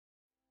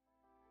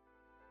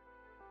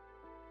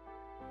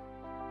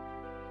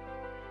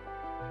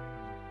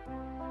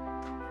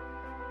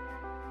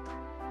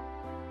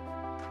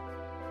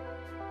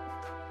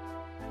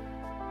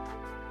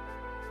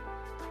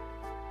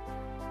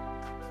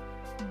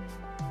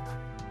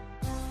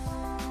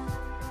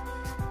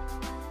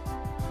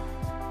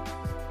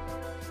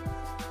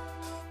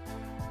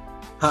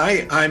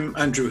Hi, I'm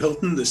Andrew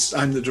Hilton.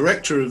 I'm the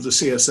director of the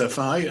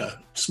CSFI, a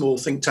small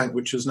think tank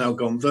which has now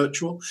gone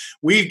virtual.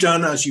 We've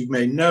done, as you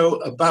may know,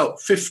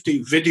 about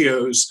 50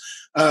 videos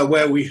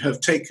where we have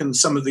taken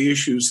some of the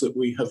issues that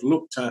we have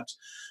looked at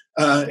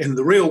in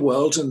the real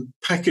world and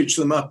packaged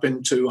them up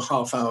into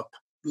half-hour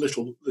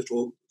little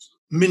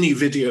mini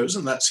videos,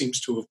 and that seems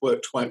to have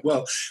worked quite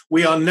well.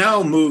 We are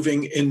now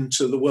moving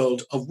into the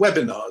world of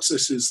webinars.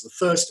 This is the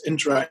first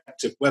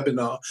interactive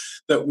webinar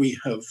that we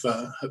have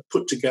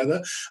put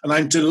together, and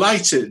I'm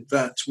delighted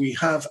that we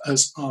have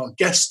as our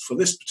guest for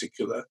this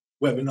particular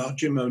webinar,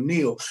 Jim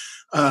O'Neill,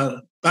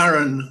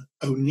 Baron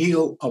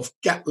O'Neill of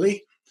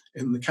Gatley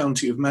in the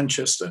county of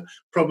Manchester,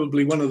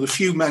 probably one of the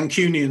few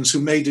Mancunians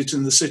who made it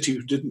in the city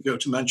who didn't go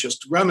to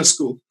Manchester Grammar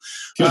School.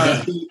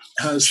 He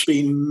has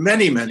been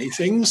many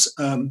things.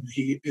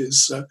 He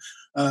is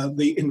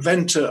the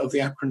inventor of the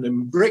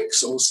acronym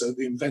BRICS, also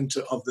the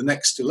inventor of the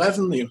Next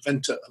 11, the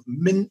inventor of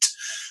Mint,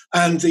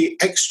 and the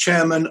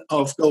ex-chairman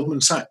of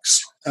Goldman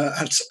Sachs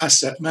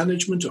Asset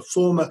Management, a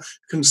former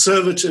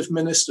Conservative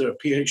minister, a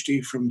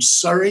PhD from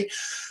Surrey.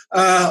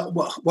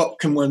 What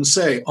can one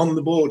say? On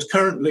the board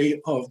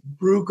currently of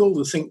Bruegel,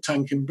 the think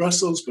tank in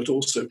Brussels, but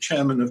also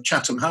chairman of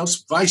Chatham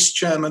House, vice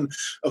chairman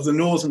of the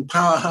Northern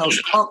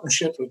Powerhouse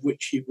Partnership, of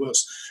which he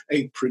was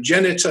a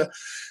progenitor,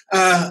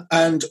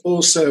 and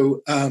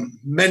also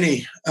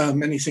many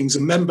things,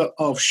 a member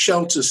of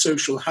Shelter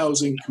Social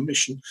Housing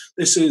Commission.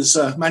 This is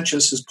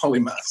Manchester's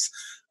polymath.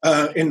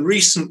 In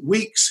recent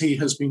weeks, he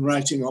has been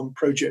writing on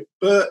Project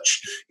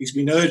Birch. He's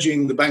been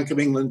urging the Bank of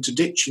England to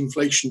ditch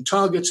inflation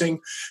targeting.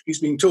 He's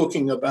been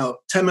talking about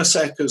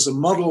Temasek as a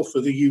model for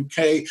the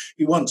UK.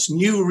 He wants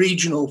new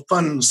regional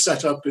funds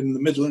set up in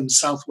the Midlands,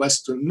 South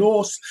West and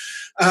North.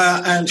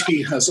 And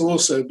he has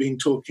also been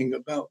talking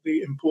about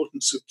the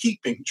importance of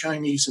keeping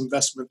Chinese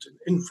investment in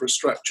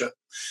infrastructure.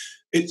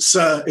 It's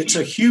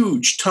a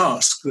huge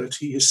task that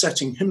he is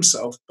setting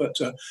himself, but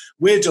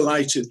we're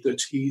delighted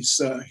that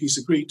he's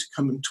agreed to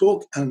come and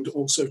talk and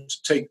also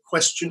to take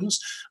questions.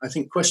 I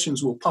think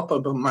questions will pop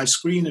up on my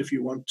screen if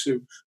you want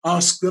to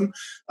ask them.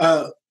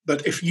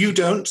 But if you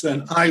don't,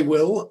 then I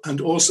will.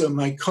 And also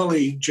my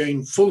colleague,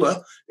 Jane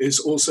Fuller, is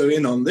also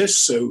in on this.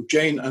 So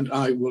Jane and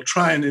I will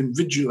try and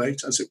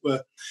invigilate, as it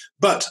were.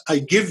 But I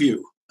give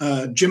you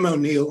Jim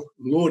O'Neill,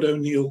 Lord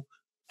O'Neill,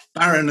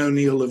 Baron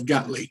O'Neill of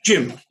Gatley.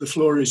 Jim, the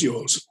floor is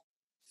yours.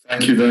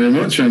 Thank you very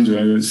much,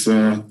 Andrew. It's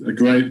a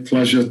great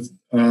pleasure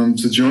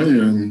to join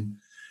you. And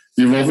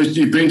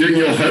you've been doing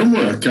your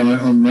homework.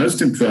 I'm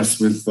most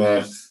impressed with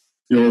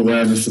your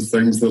awareness of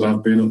things that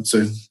I've been up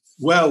to.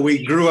 Well,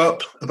 we grew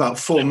up about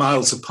 4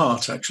 miles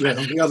apart, actually,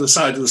 on the other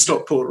side of the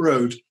Stockport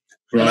Road.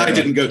 Right. And I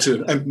didn't go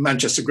to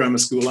Manchester Grammar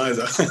School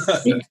either.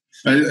 Yeah.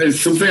 It's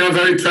something I'm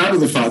very proud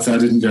of, the fact I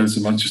didn't go to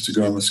Manchester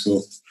Grammar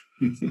School.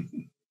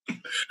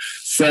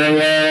 So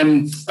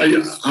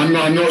I'm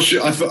not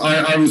sure.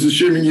 I was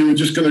assuming you were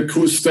just going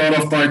to start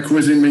off by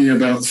quizzing me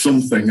about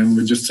something, and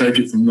we'd just take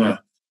it from there.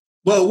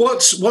 Well,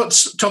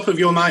 what's top of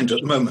your mind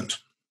at the moment?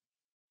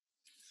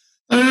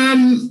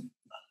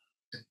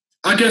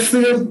 I guess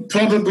there are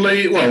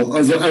probably, well,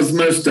 as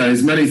most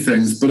days, many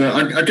things, but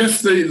I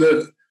guess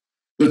the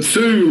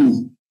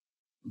two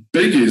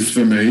biggies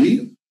for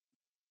me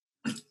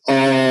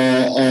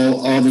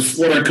are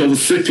what I call the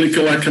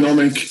cyclical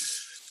economic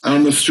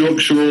and the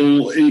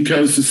structural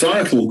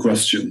eco-societal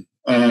question.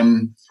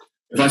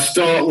 If I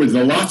start with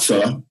the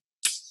latter,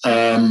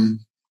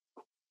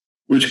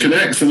 which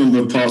connects a number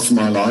of parts of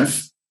my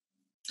life,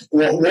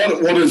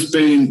 what has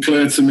been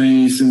clear to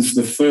me since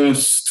the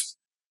first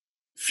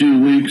few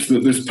weeks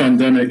that this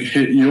pandemic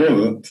hit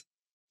Europe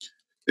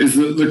is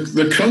that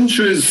the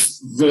countries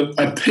that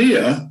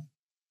appear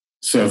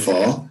so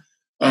far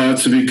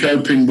to be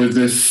coping with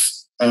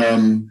this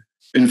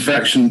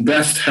infection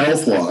best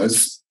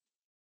health-wise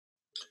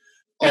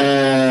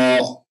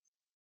are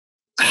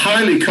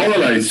highly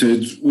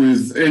correlated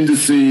with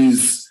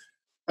indices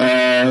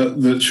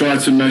that try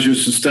to measure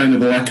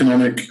sustainable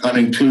economic and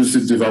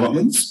inclusive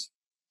developments.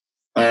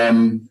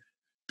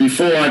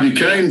 Before I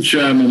became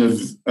chairman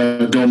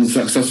of Goldman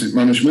Sachs Asset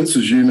Management,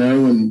 as you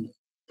know, and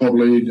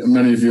probably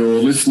many of your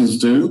listeners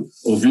do,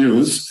 or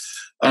viewers,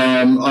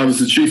 I was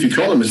the chief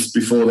economist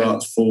before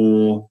that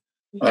for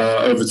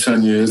over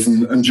 10 years.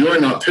 And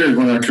during that period,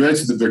 when I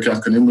created the BRIC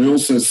acronym, we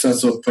also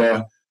set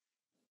up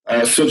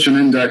such an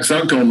index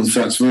at Goldman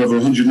Sachs for over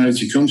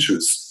 180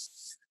 countries.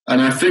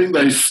 And I think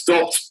they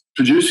stopped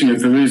producing it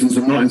for reasons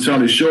I'm not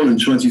entirely sure in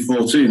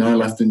 2014. I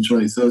left in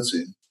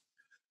 2013.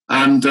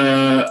 And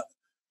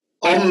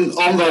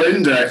on that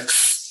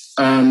index,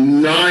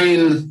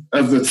 9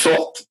 of the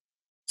top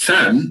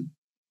 10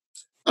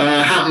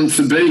 happen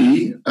to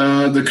be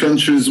the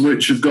countries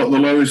which have got the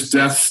lowest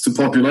deaths to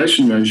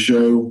population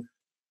ratio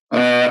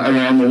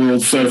around the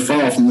world so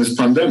far from this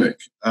pandemic.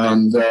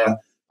 And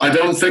I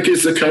don't think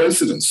it's a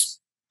coincidence.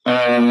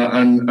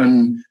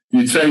 And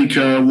you take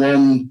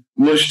one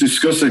much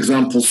discussed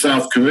example,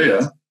 South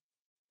Korea.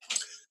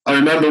 I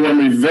remember when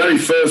we very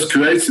first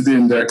created the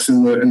index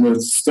in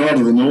the start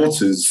of the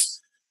noughties,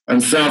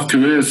 and South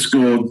Korea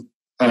scored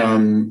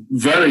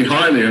very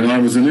highly, and I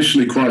was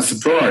initially quite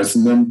surprised.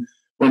 And then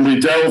when we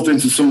delved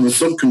into some of the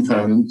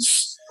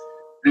subcomponents,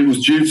 it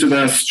was due to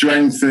their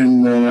strength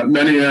in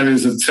many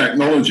areas of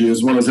technology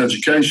as well as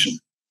education.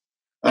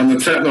 And the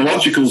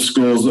technological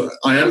scores,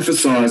 I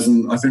emphasize,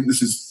 and I think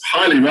this is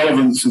highly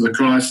relevant to the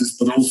crisis,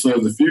 but also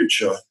the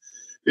future.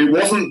 It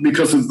wasn't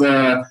because of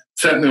their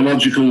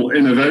technological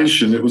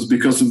innovation, it was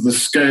because of the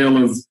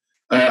scale of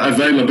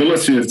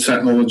availability of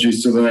technology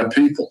to their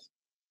people.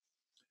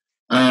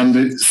 And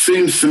it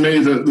seems to me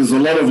that there's a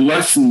lot of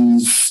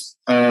lessons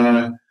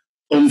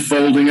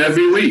unfolding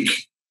every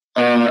week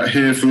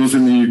here for us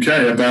in the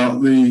UK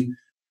about the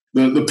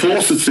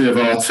paucity of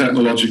our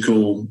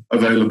technological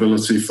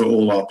availability for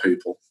all our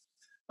people.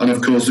 And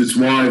of course, it's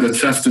why the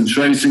test and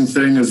tracing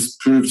thing has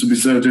proved to be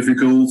so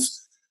difficult,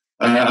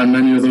 and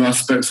many other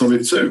aspects of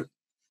it too.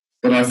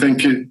 But I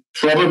think it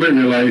probably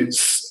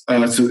relates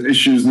to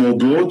issues more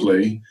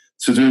broadly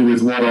to do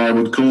with what I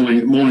would call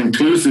more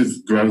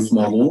inclusive growth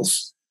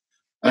models.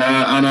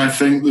 And I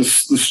think the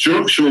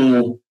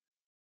structural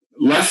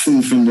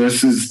lesson from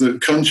this is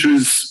that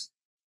countries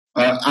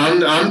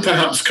and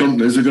perhaps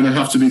companies are going to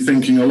have to be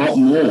thinking a lot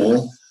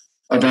more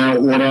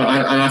about what,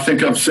 and I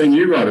think I've seen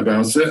you write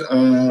about it,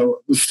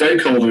 the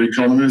stakeholder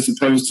economy as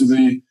opposed to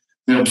the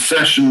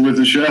obsession with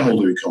the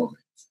shareholder economy.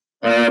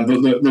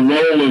 But the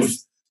role of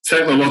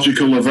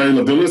technological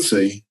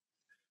availability,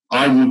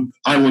 I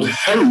would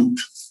hope,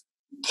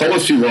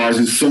 policy-wise,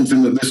 is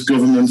something that this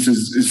government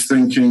is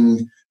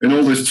thinking. In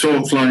all this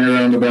talk flying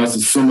around about a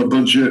summer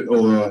budget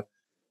or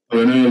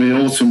an early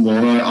autumn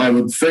one, I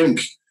would think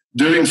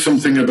doing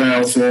something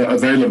about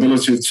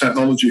availability of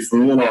technology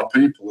for all our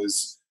people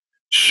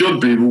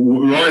should be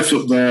right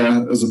up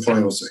there as a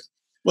priority.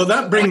 Well,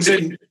 that brings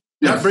in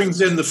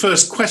the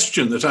first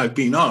question that I've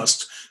been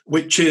asked,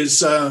 which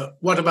is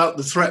what about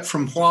the threat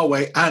from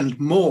Huawei and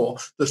more,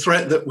 the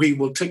threat that we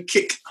will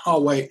kick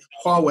Huawei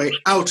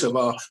out of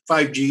our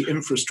 5G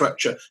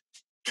infrastructure?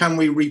 Can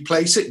we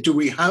replace it? Do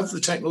we have the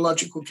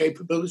technological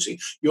capability?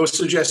 You're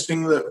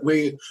suggesting that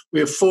we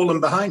have fallen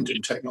behind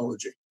in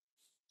technology.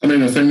 I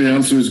mean, I think the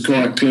answer is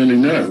quite clearly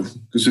no,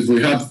 because if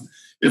we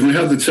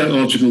had the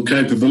technological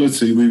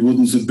capability, we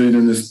wouldn't have been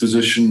in this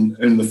position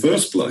in the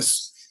first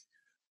place.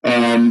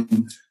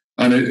 And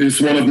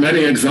it's one of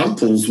many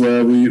examples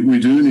where we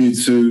do need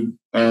to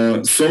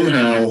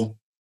somehow.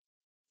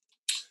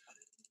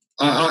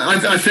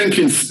 I think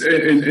in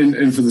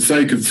for the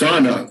sake of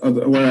time,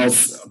 where I'll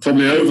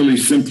probably overly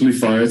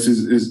simplify it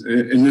is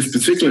in this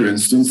particular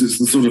instance, it's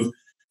the sort of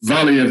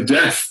valley of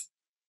death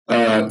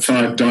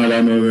type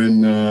dilemma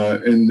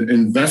in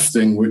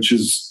investing, which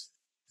is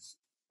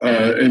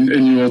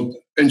in your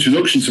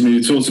introduction to me,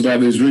 you talked about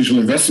these regional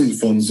investment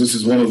funds. This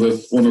is one of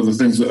the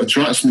things that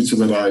attracts me to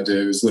that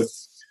idea, is that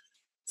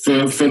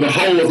for the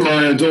whole of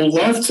my adult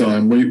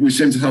lifetime, we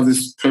seem to have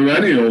this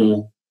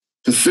perennial,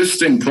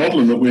 persisting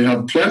problem that we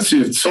have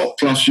plenty of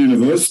top-class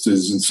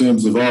universities in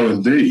terms of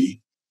R&D,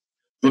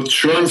 but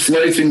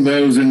translating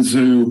those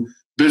into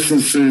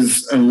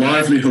businesses and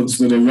livelihoods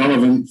that are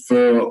relevant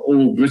for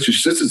all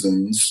British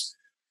citizens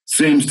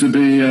seems to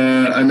be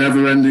a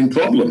never-ending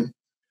problem.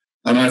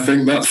 And I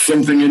think that's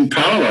something in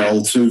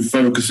parallel to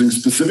focusing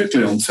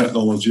specifically on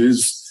technology,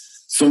 is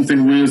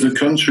something we as a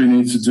country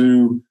need to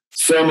do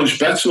so much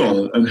better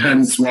on, and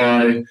hence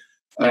why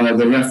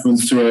the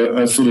reference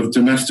to a sort of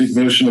domestic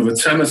version of a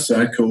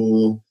Temasek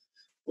or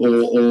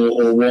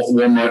what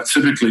one might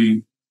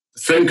typically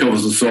think of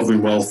as a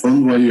sovereign wealth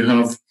fund, where you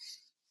have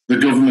the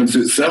government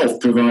itself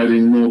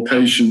providing more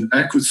patient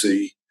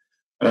equity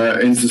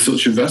into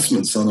such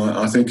investments. And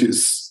I think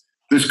this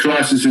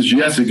crisis has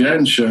yet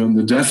again shown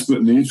the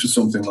desperate need for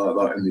something like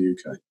that in the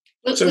UK.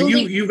 So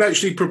you've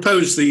actually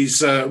proposed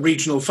these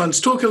regional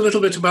funds. Talk a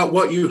little bit about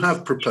what you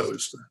have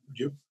proposed, would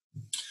you?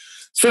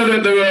 So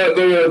there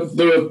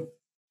are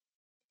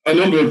a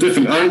number of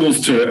different angles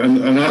to it,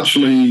 and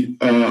actually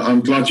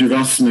I'm glad you've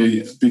asked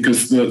me,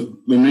 because the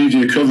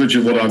media coverage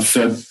of what I've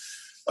said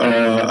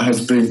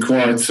has been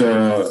quite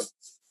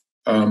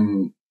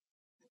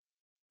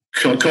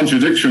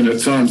contradictory and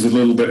at times a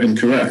little bit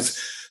incorrect.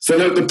 So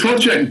the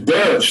project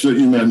Birch that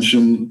you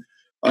mentioned,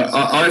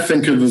 I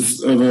think of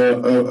as of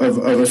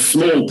a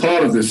small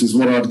part of this is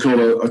what I'd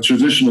call a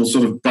traditional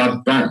sort of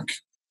bad bank.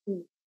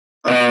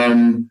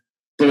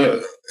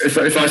 But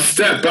if I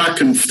step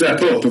back and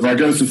step up, if I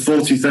go to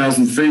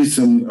 40,000 feet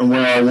and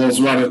where I was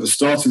right at the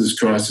start of this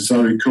crisis,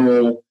 I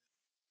recall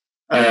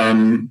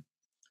the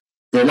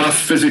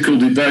last physical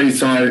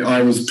debate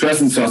I was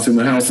present at in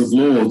the House of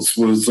Lords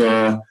was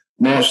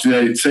March the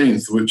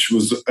 18th, which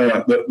was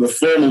the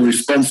formal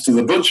response to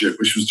the budget,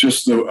 which was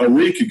just a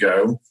week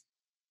ago,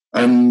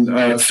 and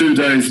 2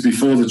 days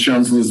before the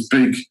Chancellor's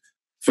big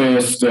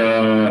first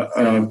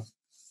COVID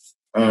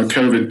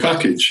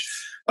package.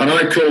 And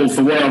I called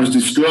for what I was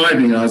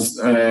describing as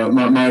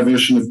my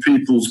version of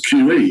People's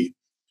QE,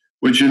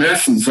 which in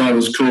essence I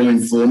was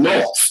calling for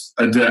not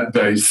a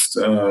debt-based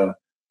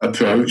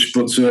approach,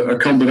 but a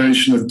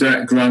combination of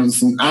debt,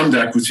 grants and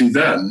equity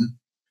then,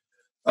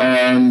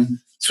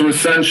 to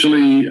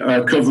essentially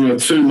cover a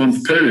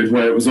 2-month period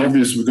where it was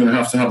obvious we were going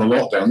to have a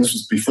lockdown. This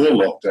was before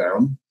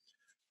lockdown.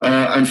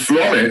 And from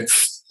it,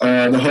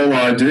 the whole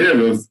idea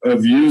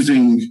of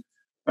using,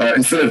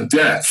 instead of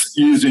debt,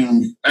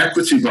 using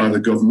equity by the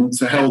government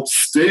to help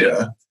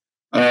steer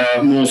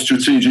more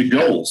strategic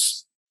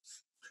goals.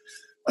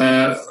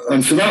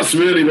 And so that's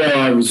really where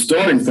I was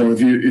starting from.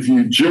 If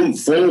you jump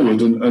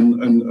forward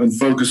and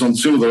focus on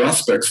two other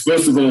aspects,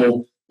 first of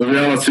all, the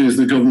reality is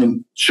the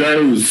government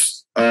chose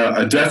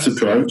a debt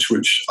approach,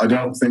 which I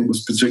don't think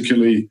was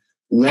particularly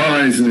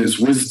wise in its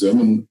wisdom,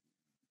 and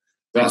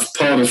that's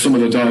part of some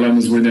of the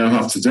dilemmas we now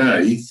have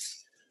today.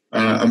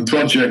 And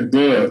Project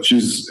Birch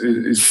is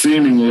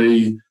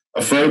seemingly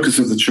a focus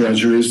of the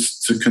Treasury is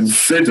to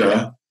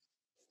consider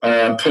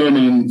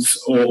permanent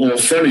or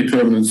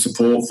semi-permanent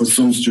support for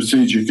some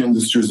strategic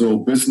industries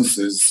or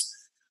businesses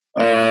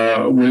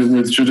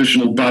with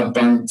traditional bad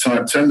bank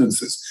type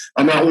tendencies.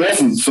 And that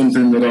wasn't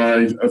something that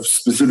I have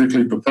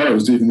specifically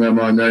proposed, even though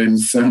my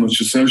name's so much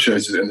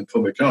associated in the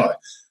public eye.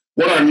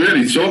 What I'm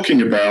really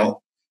talking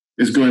about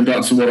is going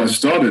back to what I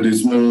started,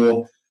 is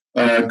more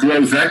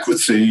growth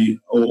equity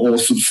or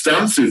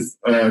substantive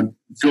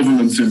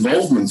government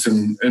involvement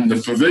in the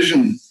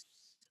provision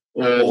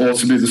or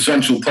to be the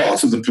central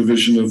part of the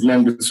provision of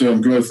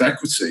longer-term growth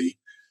equity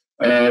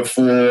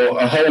for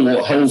a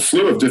whole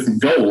slew of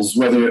different goals,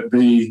 whether it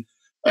be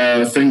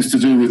things to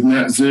do with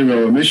net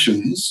zero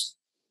emissions,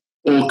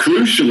 or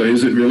crucially,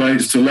 as it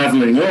relates to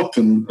levelling up,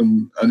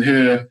 and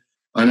here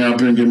I now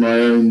bring in my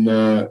own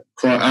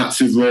quite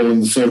active role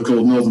in the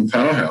so-called Northern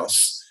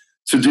Powerhouse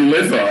to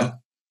deliver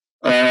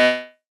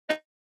the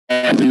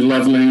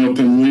levelling up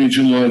and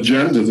regional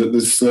agenda that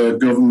this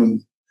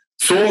government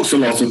talks a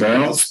lot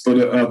about,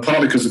 but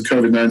partly because of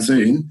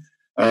COVID-19,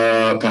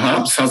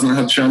 perhaps hasn't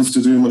had a chance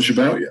to do much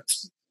about yet.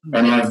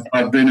 And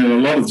I've been in a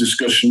lot of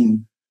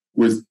discussion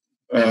with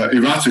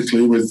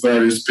erratically with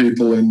various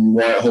people in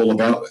Whitehall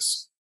about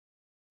this.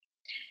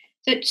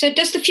 So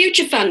does the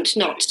Future Fund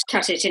not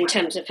cut it in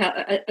terms of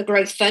a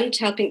growth fund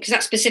helping, because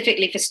that's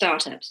specifically for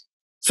startups?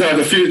 So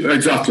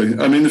exactly.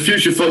 I mean, the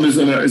Future Fund is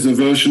a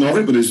version of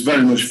it, but it's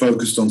very much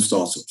focused on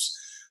startups.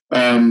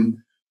 And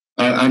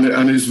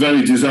it's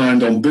very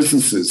designed on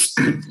businesses.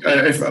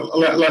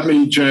 Let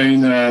me,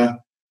 Jane,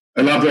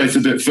 elaborate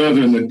a bit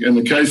further in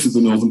the case of the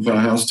Northern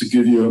Powerhouse to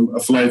give you a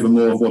flavour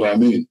more of what I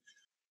mean.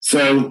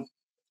 So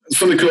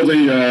something called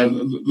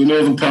the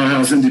Northern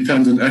Powerhouse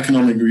Independent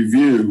Economic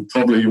Review,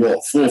 probably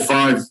 4 or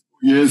 5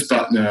 years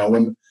back now,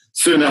 when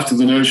soon after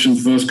the notion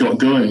first got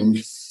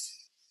going,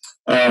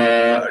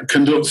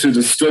 conducted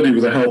a study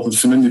with the help of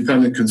some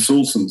independent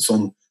consultants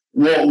on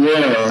what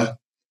were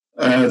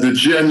the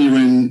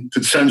genuine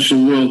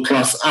potential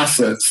world-class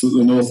assets that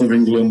the north of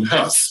England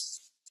has.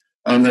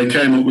 And they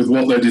came up with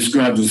what they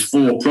described as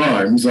 4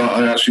 primes.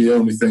 I actually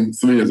only think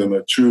 3 of them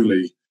are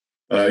truly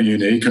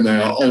unique, and they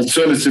are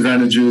alternative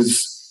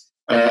energies,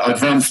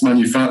 advanced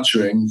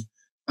manufacturing,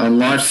 and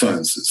life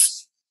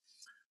sciences.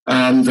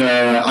 And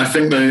I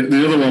think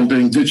the other one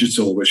being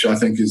digital, which I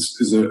think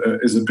is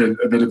a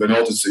bit of an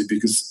oddity,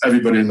 because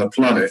everybody on the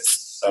planet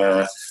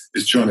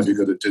is trying to be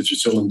good at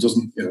digital and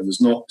doesn't,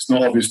 it's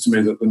not obvious to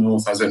me that the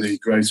North has any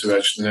greater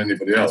edge than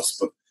anybody else.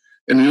 But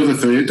in the other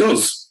 3, it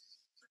does.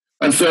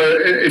 And so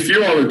if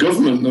you are a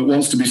government that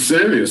wants to be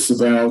serious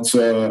about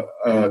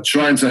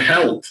trying to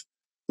help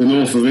the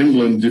North of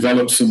England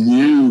develop some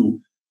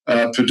new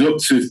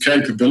productive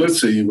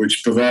capability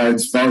which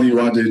provides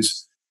value-added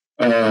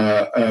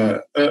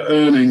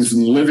earnings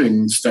and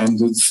living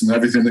standards and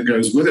everything that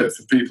goes with it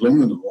for people in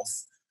the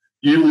North,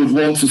 you would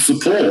want to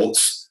support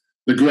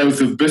the growth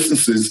of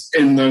businesses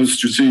in those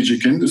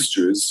strategic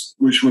industries,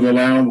 which would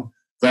allow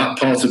that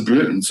part of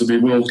Britain to be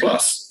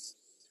world-class.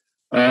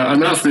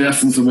 And that's the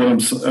essence of what I'm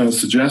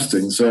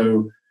suggesting.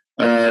 So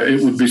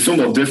it would be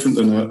somewhat different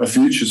than a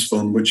futures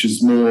fund, which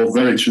is more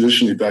very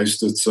traditionally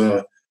based at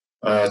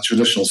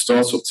traditional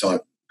startup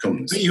type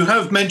companies. You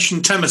have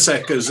mentioned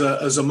Temasek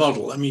as a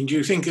model. I mean, do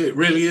you think it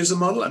really is a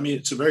model? I mean,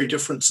 it's a very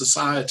different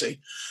society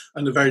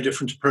and a very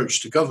different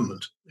approach to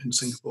government in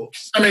Singapore.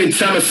 I mean,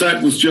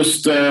 Temasek was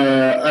just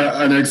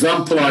an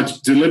example I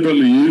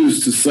deliberately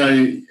used to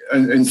say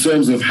in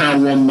terms of how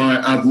one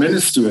might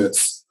administer it.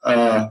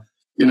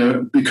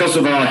 Because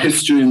of our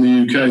history in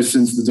the UK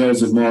since the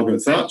days of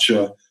Margaret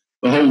Thatcher,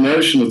 the whole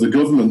notion of the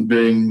government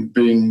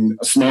being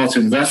a smart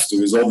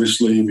investor is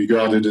obviously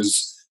regarded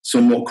as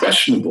somewhat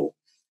questionable.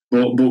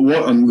 But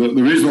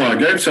the reason why I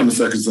gave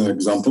Temasek as an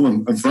example,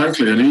 and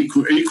frankly an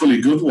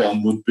equally good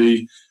one, would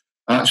be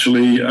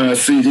actually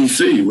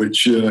CDC,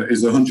 which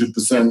is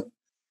 100%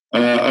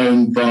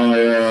 owned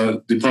by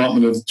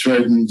Department of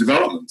Trade and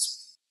Development.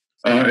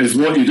 Is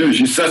what you do is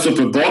you set up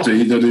a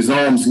body that is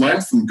arm's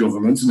length from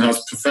government and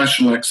has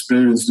professional,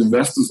 experienced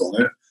investors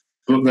on it,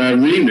 but their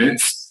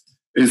remit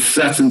is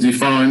set and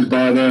defined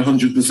by their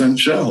 100%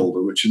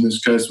 shareholder, which in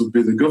this case would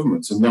be the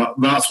government. And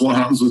that's what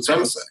happens with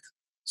Temasek.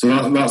 So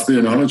that's the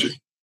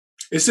analogy.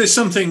 Is this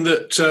something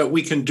that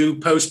we can do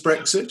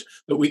post-Brexit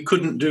that we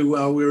couldn't do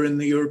while we were in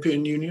the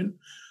European Union?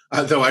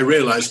 Though I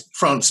realise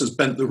France has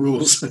bent the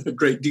rules a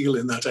great deal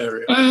in that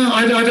area.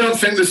 I don't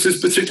think this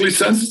is particularly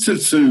sensitive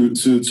to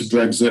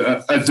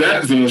Brexit. A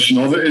debt version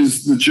of it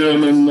is the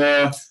German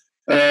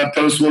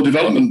post-war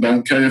development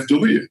bank,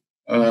 KfW.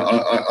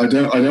 I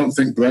don't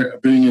think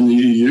being in the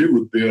EU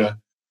would be a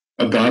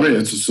barrier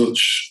to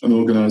such an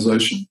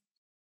organisation.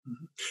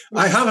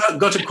 I have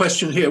got a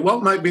question here.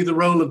 What might be the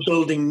role of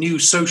building new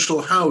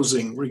social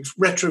housing,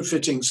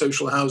 retrofitting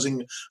social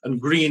housing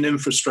and green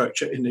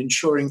infrastructure in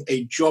ensuring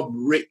a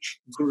job-rich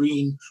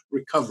green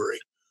recovery?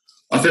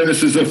 I think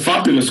this is a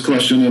fabulous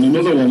question, and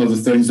another one of the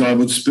things I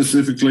would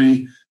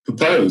specifically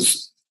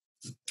propose.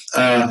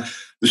 The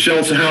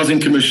Shelter Housing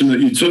Commission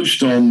that you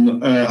touched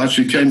on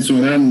actually came to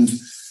an end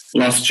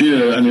last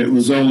year, and it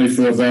was only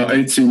for about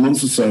 18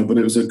 months or so, but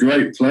it was a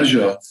great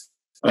pleasure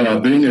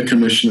being a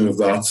commissioner of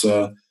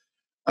that.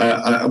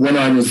 When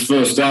I was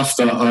first asked,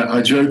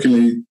 I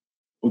jokingly,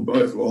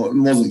 well, it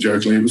wasn't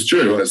jokingly, it was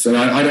true. I said,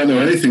 I don't know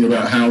anything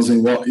about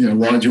housing. Why do you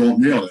want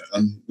me on it?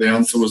 And the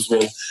answer was,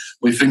 well,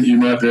 we think you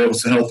might be able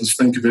to help us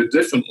think a bit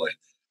differently.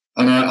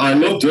 And I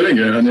loved doing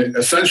it, and it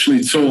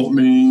essentially taught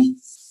me,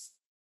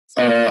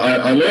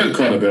 I learned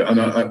quite a bit.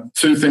 And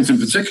two things in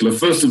particular.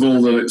 First of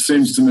all, that it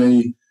seems to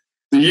me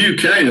the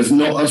UK has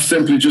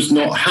simply just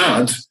not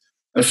had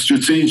a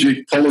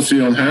strategic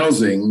policy on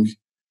housing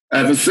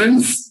ever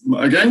since,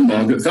 again,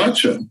 Margaret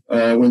Thatcher,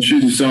 when she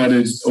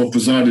decided or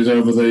presided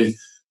over the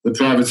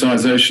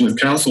privatisation of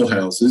council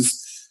houses.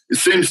 It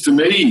seems to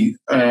me,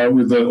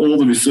 with all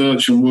the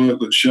research and work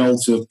that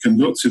Shelter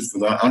conducted for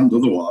that and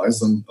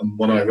otherwise, and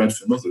what I read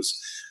from others,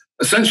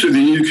 essentially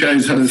the UK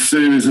has had a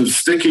series of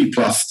sticky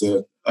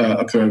plaster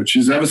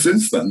approaches ever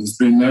since then. There's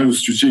been no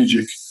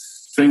strategic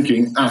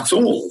thinking at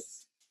all.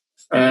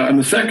 And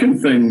the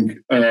second thing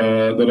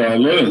that I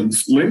learned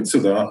linked to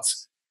that,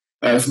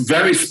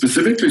 very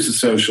specifically to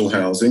social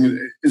housing,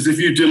 is if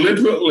you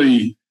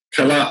deliberately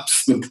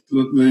collapse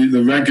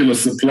the regular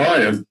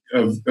supply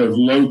of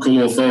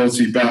local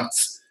authority-backed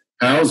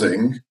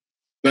housing,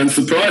 then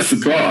surprise,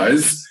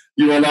 surprise,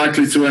 you are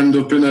likely to end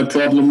up in a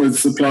problem with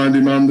supply and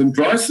demand and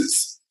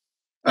prices.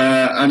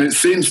 And it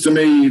seems to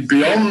me,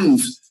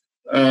 beyond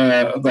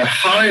the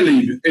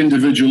highly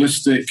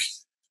individualistic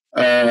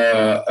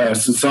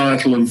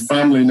societal and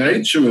family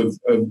nature of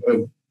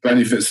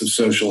benefits of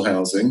social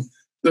housing,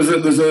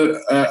 there's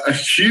a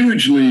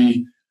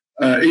hugely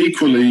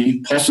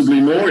equally,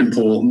 possibly more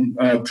important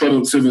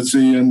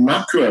productivity and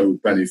macro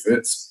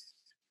benefits,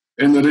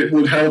 in that it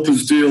would help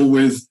us deal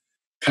with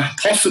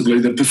possibly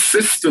the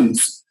persistent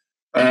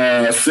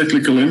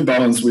cyclical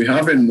imbalance we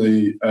have in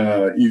the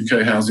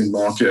UK housing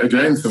market,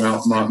 again,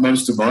 throughout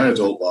most of my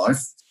adult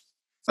life,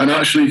 and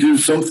actually do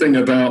something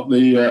about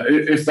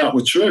if that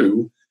were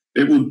true,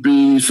 it would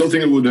be something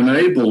that would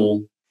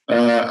enable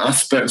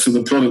aspects of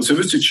the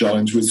productivity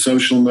challenge with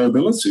social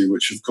mobility,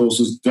 which of course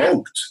has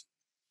dogged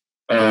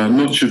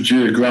much of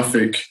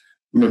geographic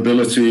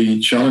mobility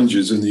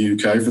challenges in the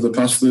UK for the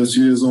past 30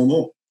 years or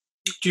more.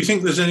 Do you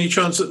think there's any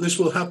chance that this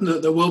will happen,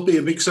 that there will be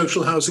a big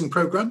social housing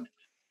programme?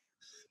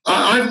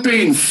 I've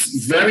been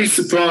very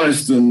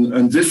surprised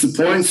and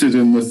disappointed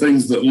in the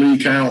things that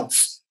leak out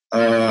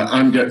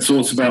and get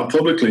talked about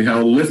publicly,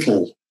 how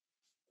little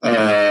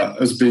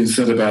has been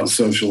said about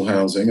social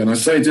housing. And I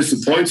say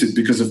disappointed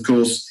because, of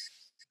course,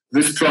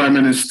 this Prime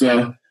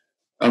Minister,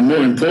 and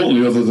more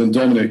importantly, other than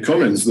Dominic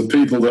Cummings, the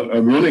people that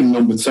are running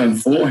number 10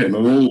 for him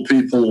are all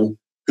people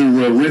who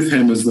were with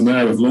him as the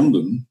Mayor of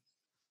London.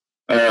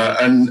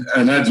 And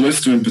Ed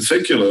Lister in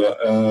particular,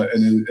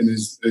 in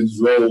his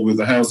role with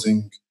the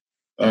housing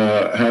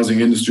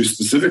industry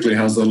specifically,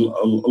 has a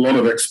lot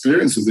of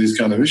experience of these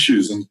kind of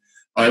issues. And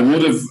I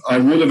would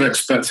have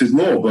expected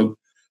more, but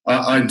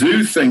I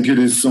do think it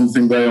is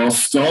something they are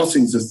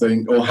starting to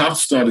think, or have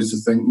started to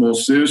think more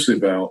seriously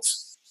about,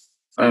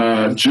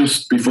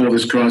 just before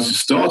this crisis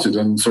started.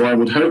 And so I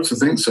would hope to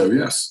think so,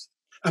 yes.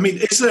 I mean,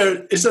 is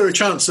there a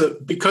chance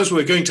that because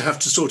we're going to have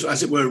to sort of,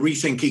 as it were,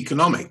 rethink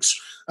economics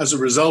as a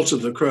result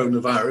of the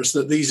coronavirus,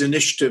 that these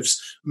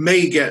initiatives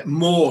may get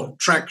more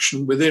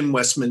traction within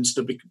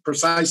Westminster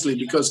precisely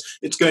because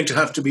it's going to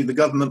have to be the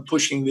government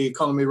pushing the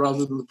economy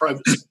rather than the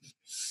private sector?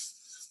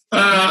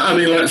 I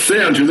mean, let's see,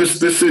 Andrew.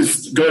 This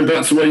is going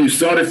back to where you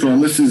started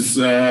from. This is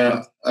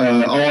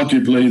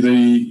arguably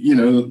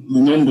the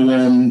number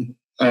one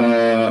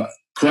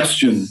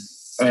question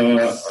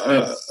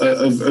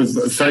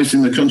of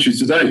facing the country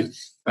today,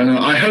 and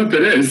I hope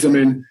it is. I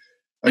mean,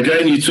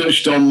 again, you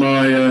touched on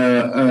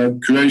my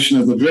creation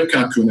of the BRIC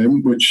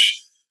acronym,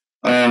 which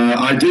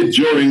I did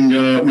during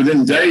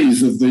within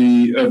days of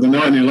the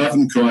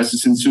 9/11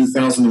 crisis in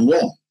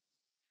 2001,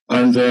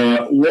 and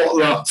what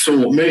that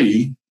taught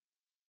me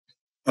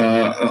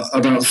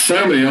about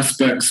so many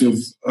aspects of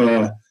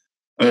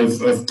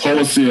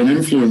policy and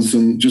influence,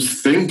 and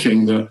just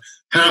thinking that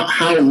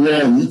how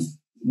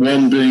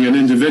one being an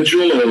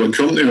individual or a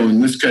company, or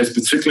in this case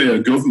particularly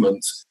a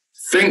government,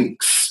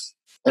 thinks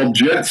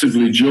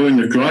objectively during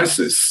a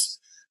crisis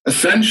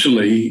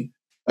essentially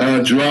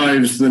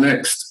drives the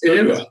next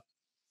era.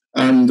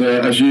 And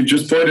as you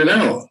just pointed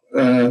out,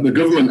 the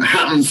government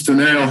happens to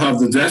now have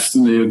the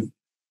destiny of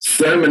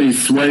so many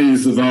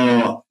swathes of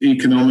our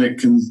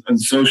economic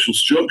and social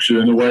structure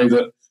in a way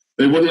that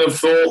they wouldn't have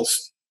thought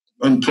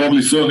and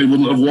probably certainly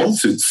wouldn't have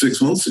wanted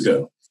 6 months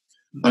ago.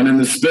 And in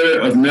the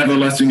spirit of never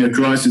letting a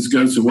crisis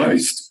go to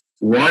waste,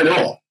 why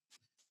not?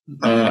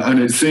 And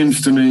it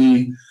seems to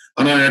me,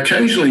 and I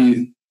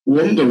occasionally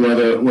wonder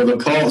whether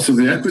parts of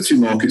the equity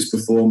market's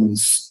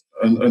performance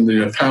and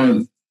the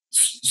apparent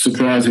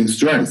surprising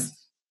strength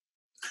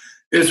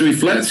is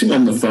reflecting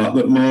on the fact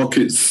that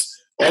markets,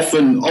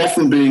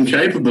 often being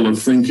capable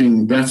of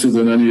thinking better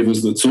than any of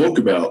us that talk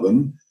about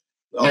them,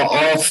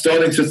 are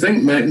starting to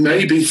think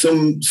maybe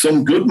some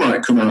good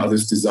might come out of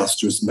this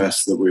disastrous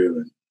mess that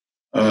we're in.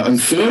 And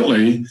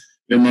certainly,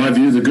 in my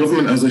view, the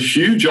government has a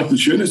huge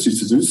opportunity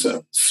to do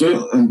so.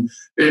 And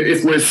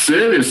if we're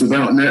serious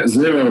about net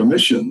zero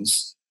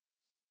emissions,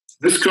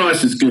 this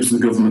crisis gives the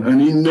government an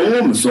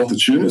enormous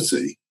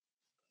opportunity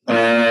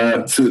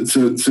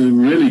to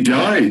really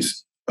guide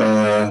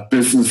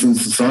business and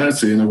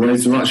society in a way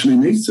to actually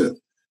meet it.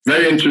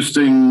 Very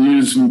interesting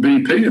news from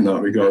BP in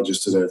that regard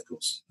just today, of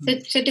course.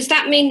 So does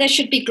that mean there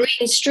should be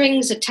green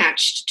strings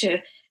attached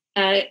to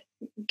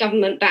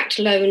government-backed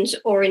loans,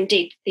 or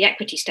indeed the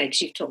equity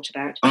stakes you've talked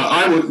about?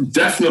 I would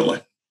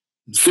definitely.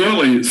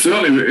 Certainly,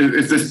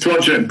 if this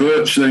Project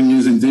Birch thing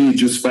is indeed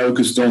just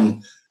focused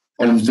on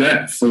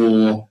debt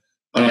for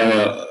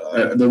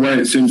the way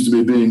it seems to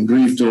be being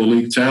briefed or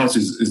leaked out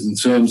is in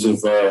terms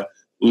of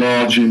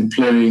large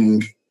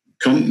employing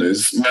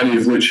companies, many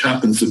of which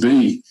happen to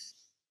be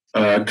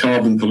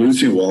carbon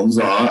polluting ones,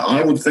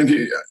 I would think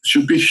it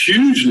should be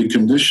hugely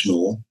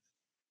conditional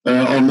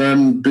on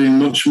them being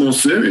much more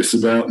serious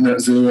about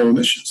net zero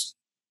emissions.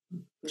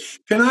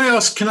 Can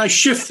I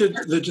shift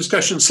the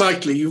discussion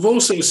slightly? You've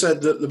also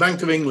said that the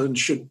Bank of England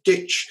should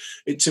ditch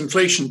its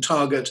inflation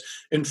target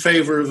in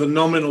favour of a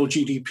nominal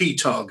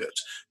GDP target.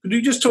 Could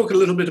you just talk a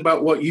little bit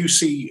about what you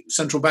see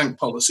central bank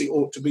policy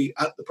ought to be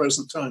at the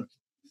present time?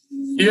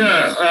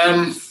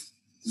 Yeah,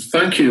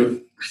 thank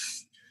you.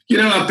 You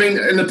know, I've been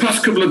in the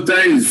past couple of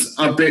days.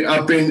 I've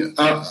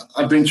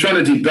been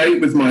trying to debate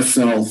with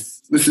myself.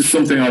 This is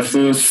something I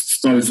first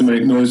started to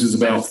make noises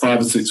about 5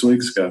 or 6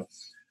 weeks ago.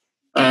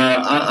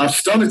 I've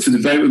started to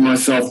debate with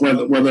myself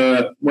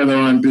whether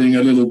I'm being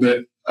a little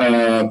bit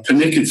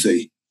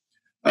pernickety.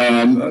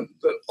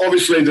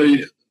 Obviously,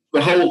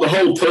 the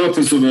whole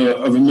purpose of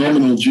a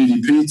nominal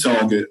GDP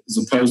target as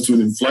opposed to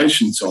an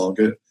inflation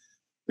target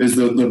is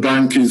that the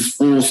bank is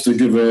forced to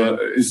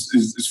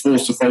is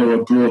forced to follow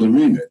a broader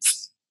remit.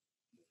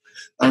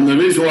 And the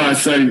reason why I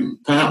say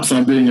perhaps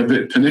I'm being a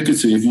bit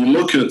pernickety, if you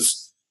look at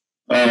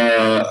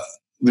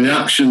the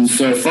actions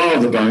so far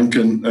of the bank,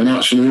 and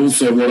actually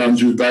also what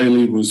Andrew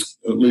Bailey was,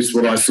 at least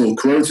what I saw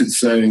quoted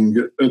saying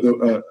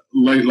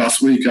late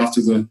last week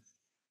after the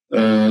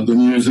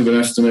news of an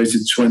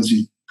estimated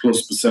 20+%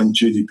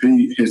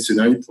 GDP hit in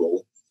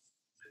April,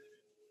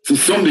 to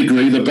some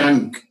degree the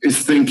bank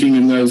is thinking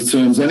in those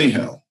terms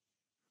anyhow.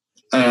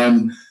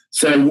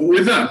 So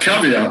with that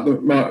caveat,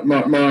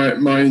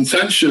 my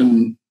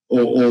intention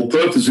or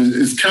purpose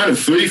is kind of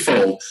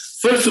threefold.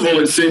 First of all,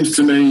 it seems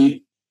to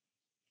me,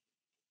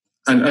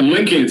 and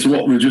linking it to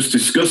what we were just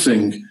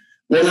discussing,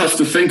 one has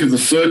to think of the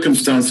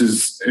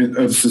circumstances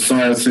of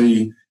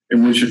society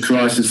in which a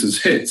crisis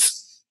has hit.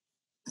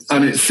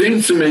 And it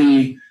seemed to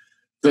me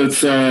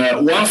that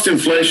whilst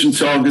inflation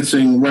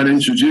targeting, when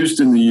introduced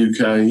in the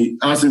UK,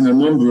 as in a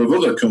number of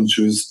other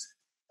countries,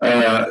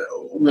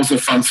 was a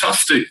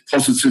fantastic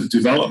positive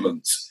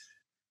development,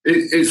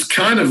 it's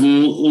kind of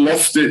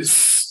lost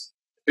its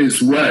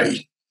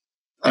way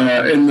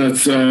in that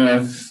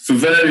for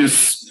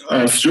various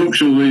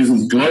structural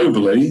reasons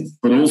globally,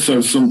 but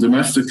also some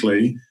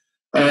domestically,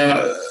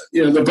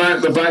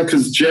 the bank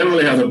has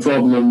generally had a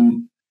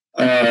problem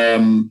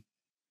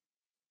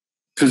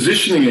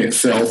positioning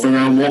itself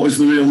around what was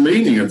the real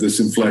meaning of this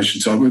inflation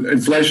target.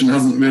 Inflation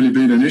hasn't really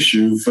been an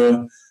issue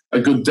for a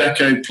good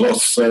decade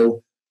plus.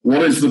 So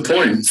what is the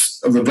point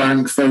of the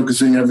bank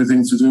focusing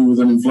everything to do with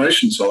an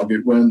inflation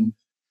target when,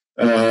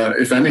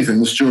 if anything,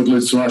 the struggle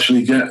is to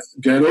actually get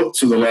up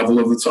to the level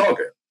of the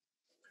target?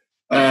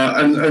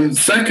 And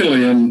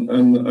secondly, and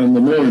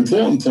the more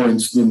important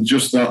point than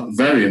just that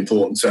very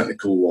important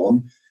technical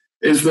one,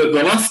 is that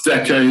the last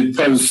decade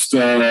post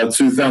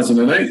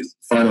 2008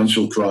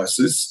 financial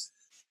crisis,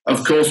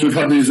 of course, we've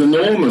had these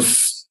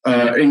enormous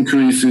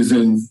increases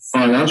in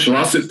financial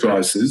asset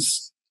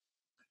prices,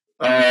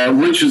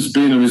 which has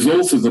been a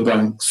result of the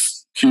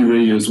bank's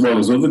QE as well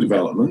as other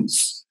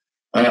developments,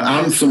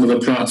 and some of the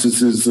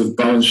practices of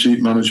balance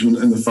sheet management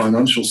in the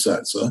financial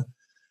sector.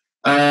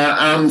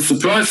 And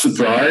surprise,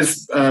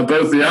 surprise,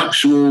 both the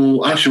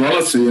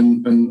actuality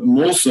and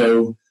more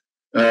so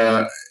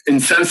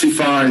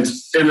intensified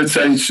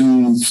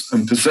irritations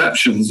and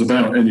perceptions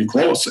about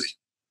inequality.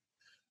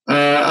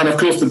 And of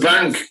course, the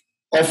bank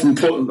often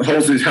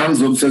holds its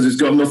hands up and says it's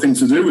got nothing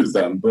to do with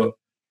them. But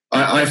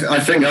I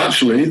think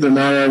actually the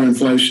narrow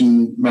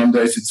inflation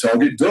mandated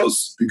target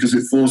does, because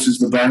it forces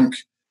the bank,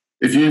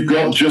 if you've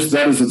got just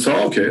that as a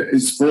target,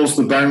 it's forced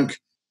the bank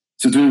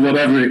to do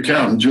whatever it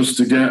can just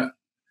to get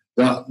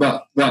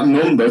that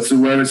number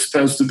to where it's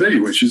supposed to be,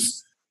 which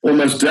is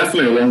almost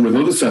definitely, along with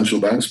other central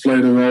banks,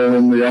 played a role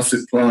in the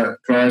asset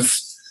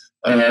price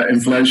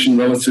inflation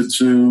relative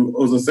to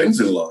other things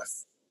in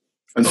life.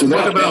 And so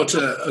what about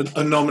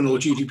a nominal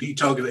GDP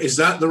target? Is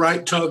that the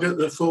right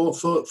target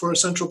for a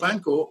central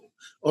bank,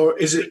 or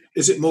is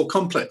it more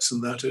complex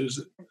than that?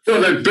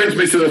 Well, that brings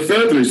me to the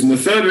third reason. The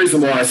third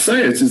reason why I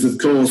say it is, of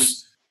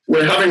course,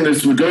 we're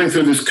going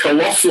through this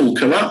colossal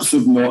collapse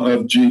of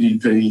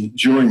GDP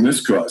during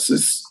this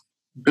crisis.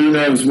 Who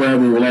knows where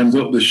we will end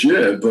up this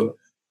year? But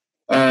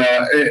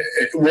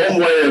one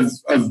way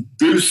of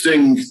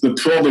boosting the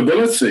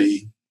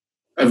probability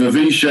of a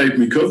V-shaped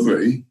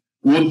recovery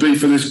would be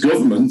for this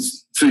government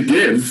to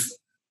give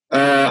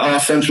our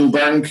central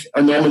bank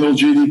a nominal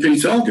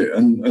GDP target,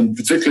 and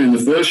particularly in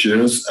the first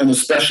year, an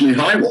especially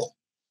high one.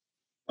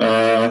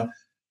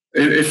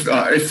 If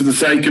for the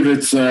sake of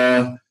it,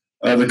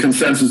 the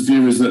consensus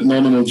view is that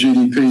nominal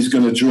GDP is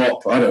going to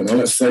drop, I don't know,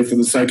 let's say for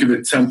the sake of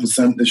it,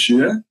 10% this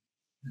year.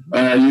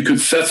 You could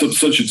set up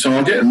such a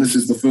target, and this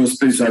is the first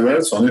piece I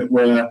wrote on it,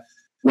 where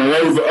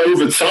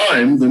over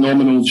time, the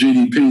nominal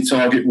GDP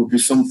target would be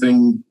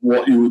something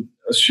what you would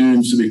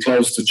assume to be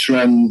close to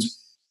trend,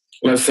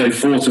 let's say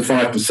 4 to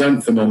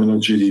 5% for nominal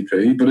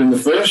GDP. But in the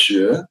first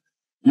year,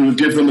 you would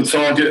give them a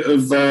target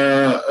of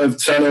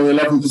 10 or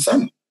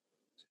 11%,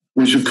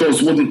 which of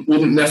course wouldn't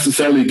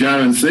necessarily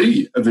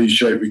guarantee a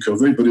V-shaped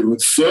recovery, but it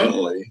would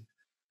certainly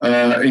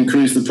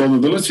increase the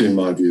probability, in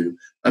my view.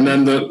 And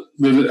then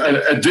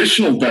the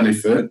additional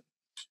benefit,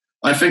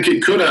 I think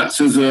it could act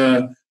as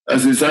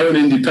its own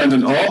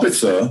independent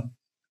arbiter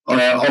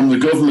on the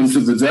governments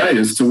of the day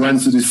as to when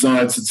to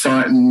decide to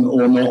tighten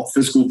or not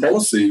fiscal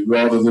policy,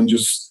 rather than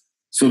just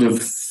sort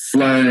of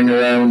flying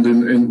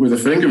around with a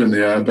finger in the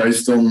air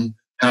based on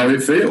how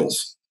it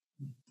feels,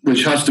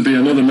 which has to be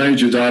another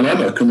major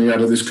dilemma coming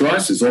out of this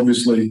crisis.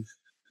 Obviously,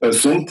 at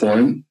some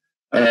point,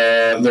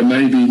 there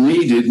may be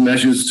needed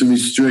measures to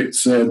restrict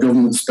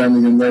government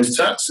spending and raise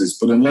taxes.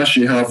 But unless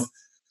you have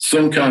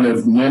some kind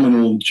of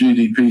nominal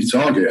GDP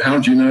target, how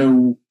do you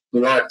know the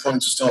right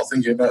point to start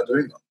thinking about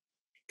doing that?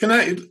 Can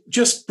I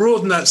just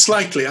broaden that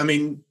slightly? I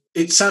mean,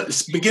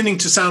 it's beginning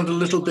to sound a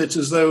little bit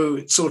as though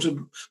it's sort of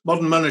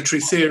modern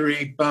monetary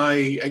theory by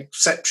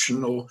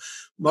exception, or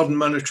modern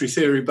monetary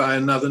theory by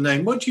another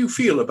name. What do you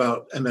feel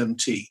about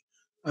MMT?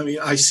 I mean,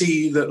 I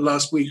see that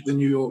last week the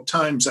New York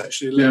Times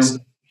actually let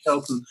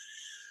Shelton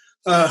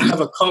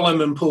have a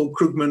column, and Paul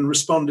Krugman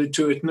responded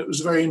to it, and it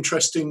was a very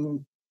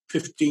interesting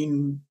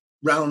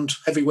 15-round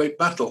heavyweight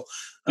battle.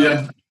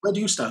 Where do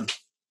you stand?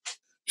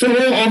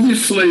 So,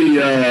 obviously,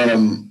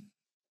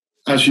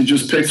 as you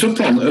just picked up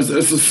on, as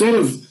a sort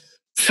of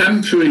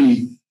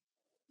temporary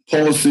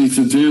policy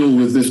to deal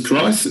with this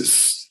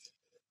crisis,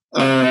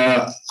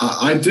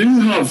 I do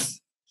have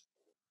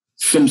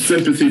some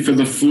sympathy for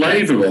the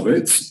flavour of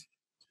it,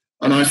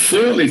 and I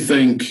certainly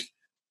think,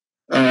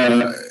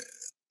 and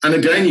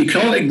again, you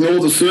can't ignore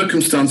the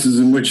circumstances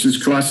in which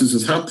this crisis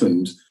has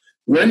happened.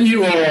 When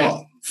you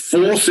are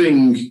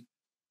forcing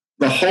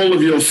the whole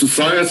of your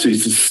society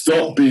to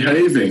stop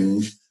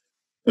behaving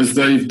as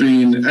they've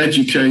been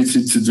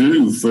educated to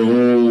do for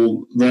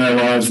all their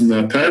lives and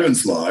their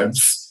parents'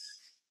 lives,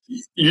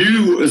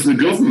 you as the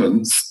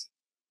government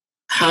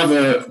have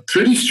a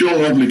pretty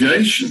strong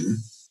obligation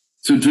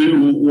to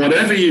do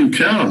whatever you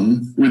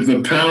can with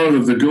the power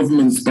of the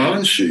government's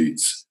balance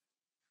sheet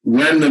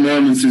when the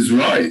moment is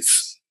right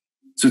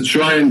to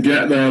try and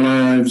get their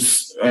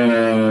lives,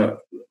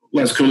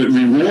 let's call it,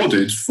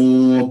 rewarded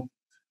for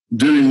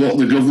doing what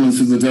the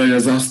government of the day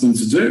has asked them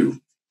to do.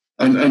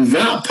 And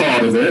that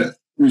part of it,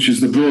 which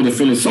is the broader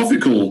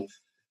philosophical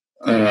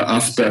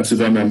aspect of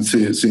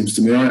MMT, it seems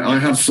to me, I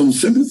have some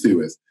sympathy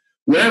with.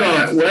 Where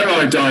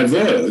I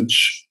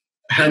diverge,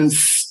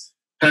 hence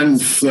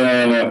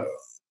under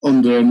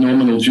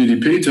nominal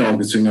GDP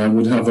targeting, I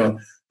would have a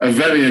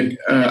very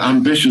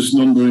ambitious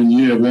number in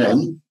year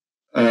one,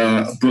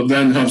 but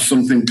then have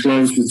something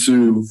closer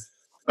to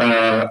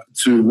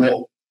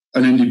what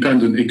an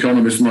independent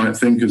economist might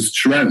think as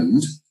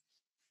trend.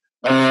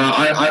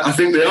 I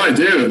think the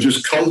idea of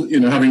just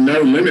having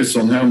no limits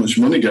on how much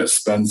money gets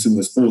spent in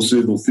the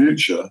foreseeable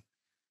future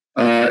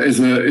is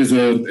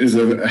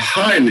a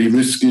highly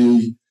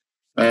risky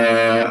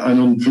and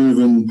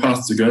unproven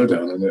path to go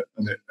down.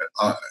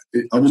 I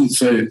wouldn't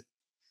say it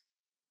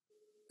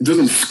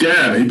doesn't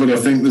scare me, but I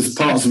think there's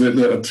parts of it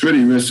that are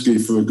pretty risky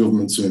for a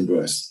government to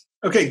embrace.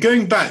 Okay,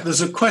 going back,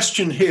 there's a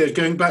question here,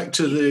 going back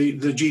to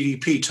the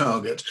GDP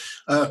target.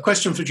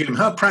 Question for Jim.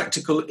 How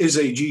practical is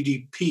a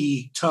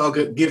GDP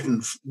target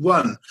given?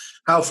 One,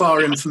 how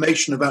long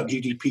information about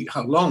GDP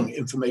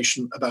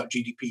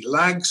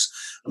lags?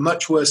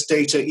 Much worse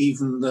data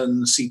even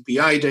than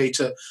CPI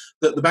data,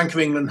 that the Bank of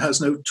England has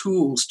no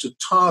tools to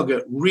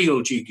target real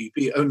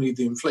GDP, only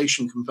the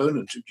inflation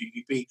component of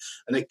GDP,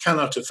 and it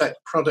cannot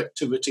affect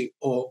productivity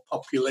or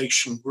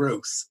population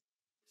growth.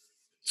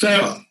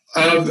 So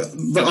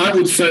I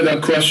would say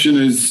that question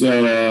is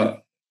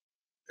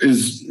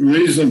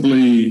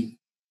reasonably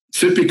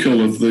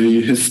typical of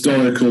the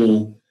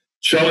historical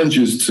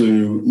challenges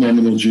to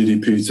nominal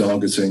GDP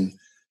targeting.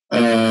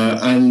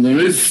 And there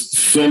is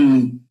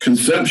some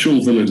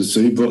conceptual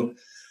validity, but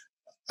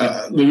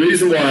the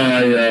reason why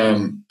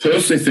I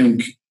personally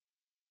think,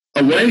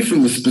 away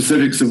from the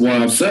specifics of why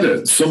I've said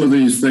it, some of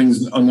these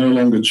things are no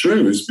longer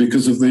true is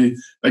because of the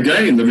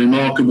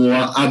remarkable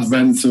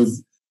advent of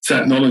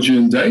technology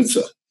and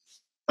data.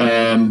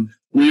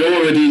 We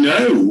already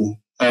know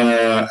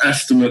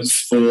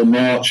estimates for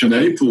March and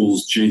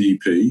April's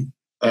GDP,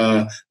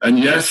 and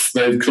yes,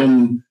 they've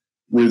come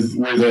with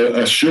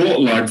a short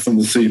lag from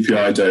the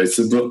CPI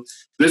data, but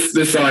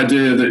this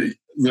idea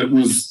that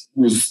was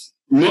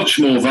much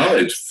more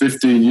valid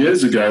 15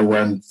 years ago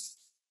when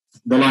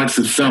the likes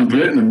of Sam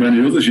Britton and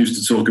many others used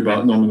to talk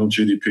about nominal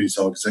GDP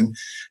targeting,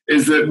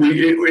 is that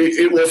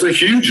it was a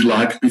huge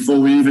lag before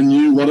we even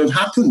knew what had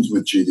happened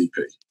with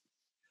GDP.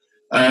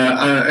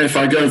 If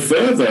I go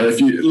further,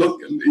 if you look,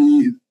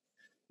 you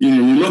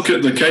look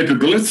at the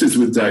capabilities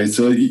with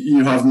data,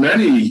 you have a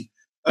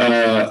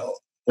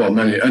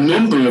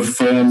number of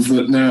firms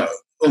that now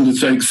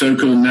undertake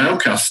so-called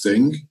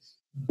nowcasting,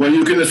 where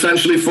you can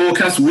essentially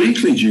forecast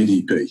weekly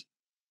GDP.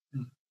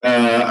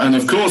 And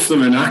of course, there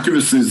are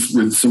inaccuracies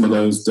with some of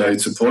those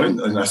data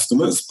points and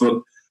estimates,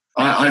 but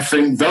I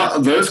think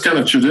that those kind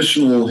of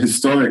traditional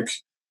historic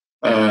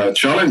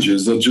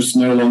challenges are just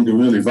no longer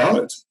really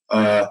valid.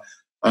 I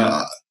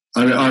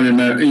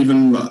remember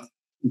even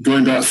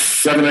going back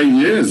 7-8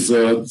 years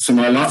to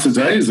my latter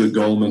days at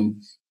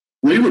Goldman,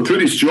 we were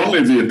pretty strongly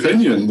of the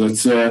opinion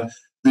that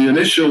the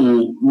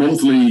initial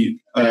monthly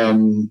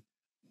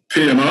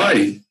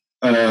PMI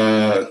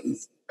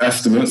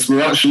estimates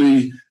were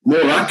actually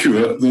more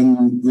accurate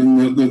than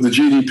the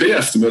GDP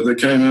estimate that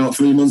came out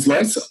 3 months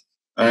later.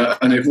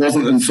 And it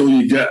wasn't until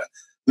you get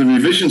the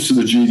revisions to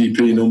the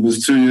GDP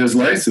numbers 2 years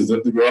later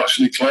that they were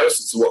actually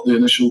closer to what the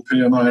initial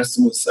PMI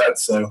estimate said.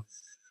 So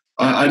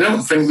I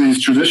don't think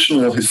these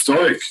traditional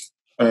historic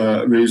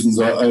reasons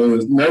are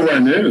nowhere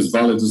near as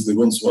valid as they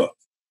once were.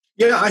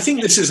 Yeah, I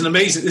think this is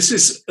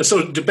a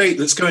sort of debate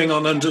that's going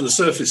on under the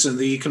surface in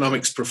the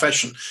economics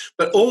profession.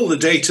 But all the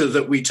data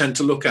that we tend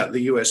to look at,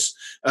 the US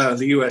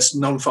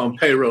non-farm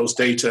payrolls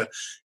data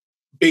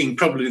being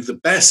probably the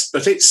best,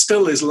 but it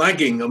still is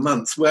lagging a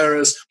month,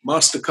 whereas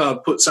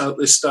MasterCard puts out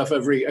this stuff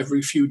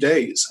every few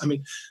days. I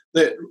mean,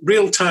 the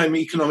real-time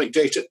economic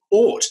data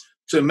ought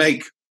to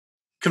make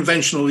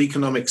conventional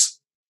economics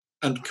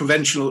and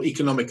conventional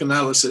economic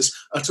analysis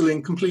utterly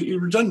and completely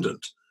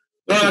redundant.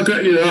 I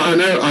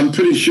know. I'm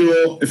pretty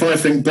sure if I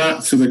think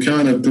back to the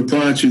kind of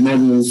proprietary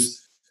models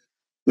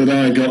that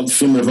I got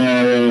some of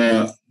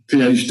our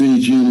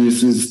PhD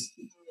geniuses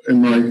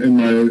in my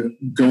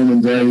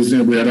Goldman days,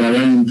 we had our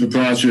own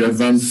proprietary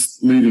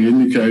advanced leading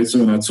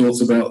indicator, and I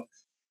talked about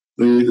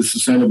the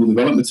Sustainable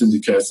Development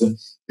Indicator.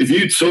 If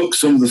you took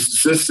some of the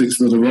statistics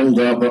that are rolled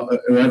out but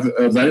are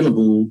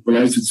available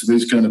related to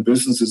these kind of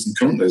businesses and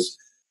companies,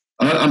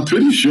 I'm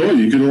pretty sure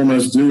you could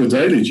almost do a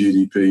daily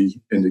GDP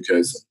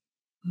indicator.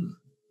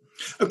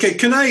 Okay,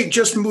 can I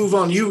just move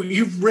on?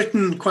 You've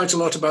written quite a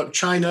lot about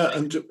China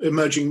and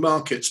emerging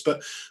markets,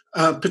 but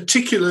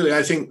particularly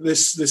I think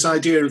this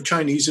idea of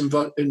Chinese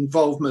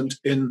involvement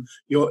in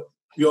your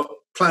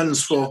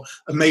plans for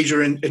a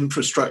major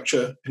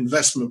infrastructure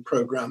investment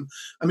program.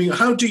 I mean,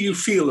 how do you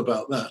feel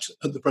about that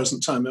at the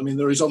present time? I mean,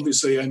 there is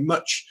obviously a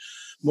much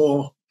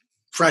more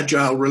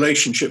fragile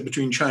relationship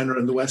between China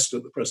and the West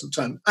at the present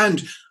time.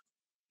 And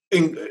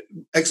in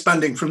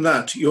expanding from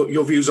that,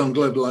 your views on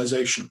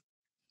globalization.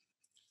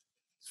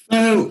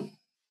 So,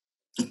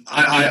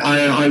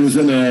 I was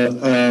in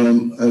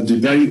a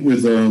debate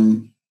with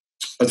a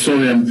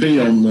Tory MP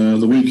on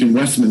the Week in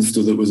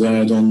Westminster that was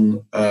aired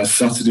on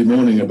Saturday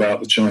morning about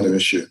the China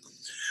issue.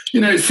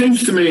 It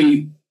seems to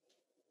me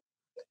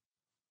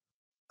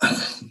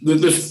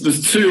there's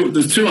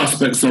two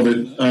aspects of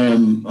it.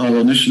 I'll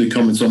initially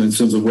comment on in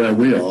terms of where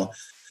we are.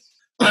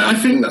 I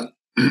think that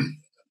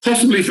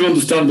possibly for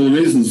understandable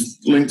reasons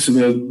linked to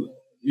the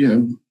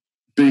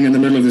being in the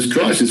middle of this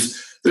crisis,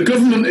 the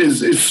government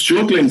is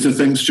struggling to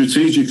think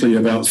strategically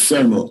about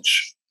so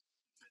much.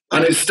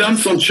 And its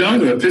stance on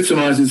China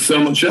epitomizes so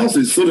much else.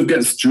 It sort of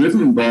gets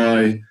driven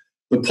by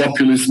the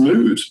populist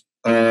mood,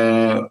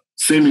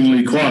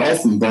 seemingly quite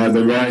often by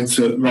the right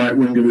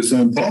wing of its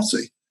own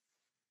party.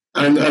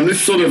 And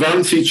this sort of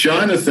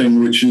anti-China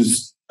thing, which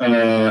has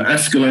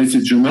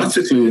escalated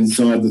dramatically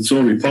inside the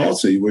Tory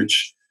party,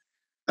 which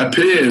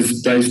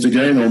appears, based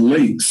again on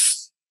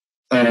leaks,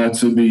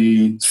 to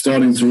be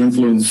starting to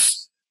influence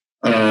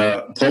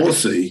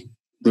policy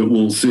that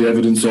we'll see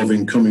evidence of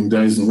in coming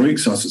days and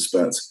weeks, I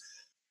suspect.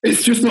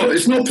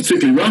 It's not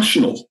particularly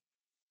rational.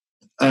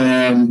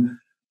 And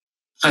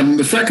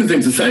the second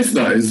thing to say to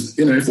that is,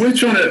 if we're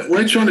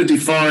trying to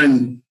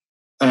define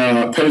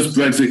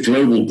post-Brexit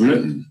global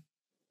Britain,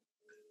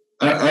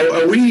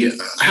 how are we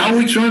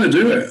trying to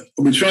do it?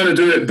 Are we trying to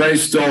do it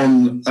based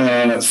on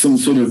some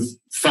sort of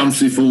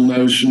fanciful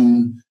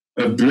notion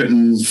of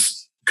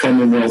Britain's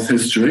Commonwealth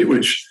history,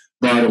 which,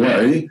 by the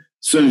way,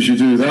 as soon as you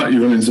do that,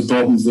 you run into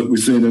problems that we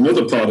see in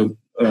another part of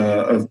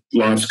of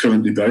life's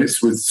current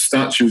debates, with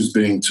statues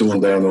being torn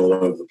down all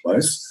over the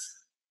place?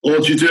 Or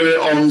do you do it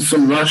on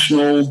some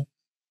rational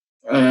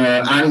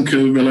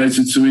anchor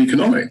related to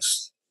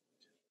economics?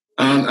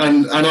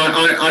 And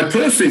I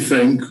personally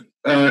think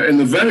in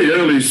the very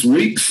earliest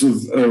weeks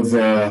of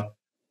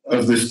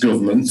this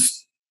government,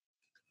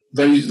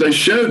 they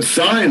showed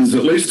signs,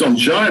 at least on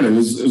China,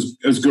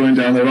 as going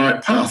down the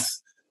right path.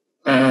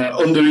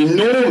 Under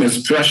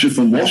enormous pressure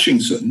from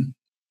Washington,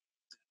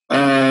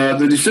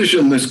 the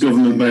decision this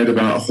government made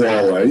about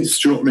Huawei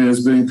struck me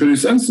as being pretty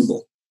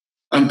sensible.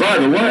 And by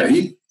the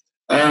way,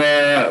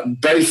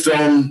 based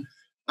on,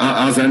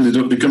 as ended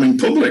up becoming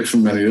public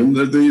from many of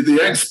them, the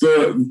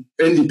expert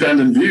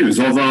independent views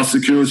of our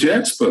security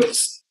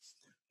experts.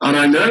 And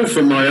I know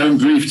from my own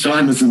brief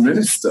time as a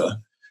minister,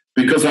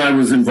 because I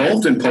was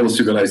involved in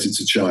policy related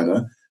to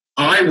China,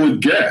 I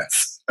would get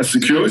a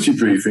security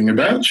briefing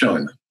about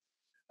China.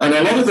 And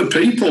a lot of the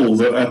people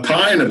that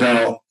opine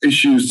about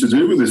issues to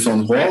do with this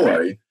on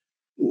Huawei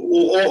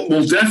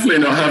will definitely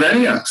not have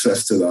any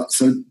access to that.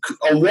 So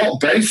on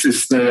what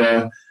basis they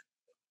are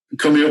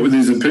coming up with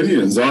these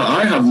opinions,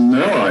 I have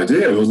no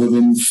idea, other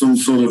than some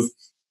sort of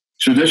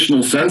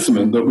traditional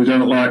sentiment that we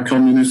don't like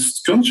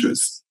communist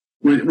countries,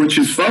 which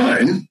is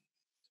fine.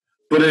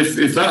 But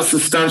if that's the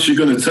stance you're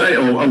going to take,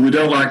 or we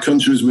don't like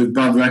countries with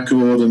bad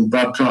record and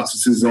bad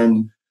practices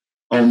on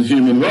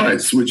human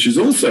rights, which is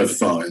also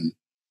fine.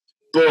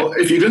 But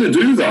if you're going to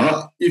do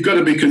that, you've got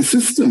to be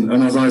consistent.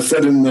 And as I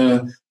said in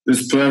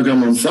this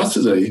program on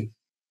Saturday,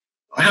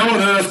 how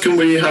on earth can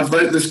we have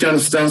this kind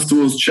of stance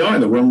towards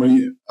China when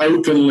we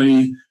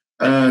openly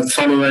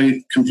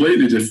tolerate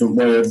completely different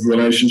way of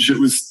relationship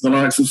with the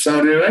likes of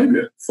Saudi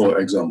Arabia, for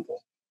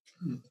example?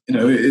 You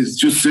know, it's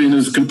just seen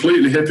as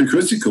completely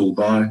hypocritical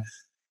by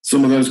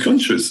some of those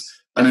countries.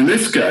 And in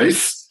this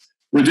case,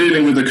 we're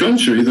dealing with a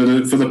country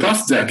that for the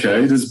past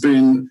decade has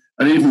been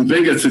an even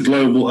bigger to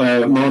global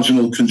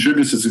marginal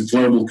contributor to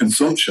global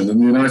consumption than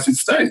the United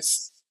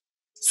States.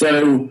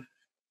 So,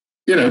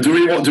 you know, do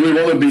we want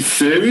to be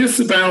serious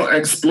about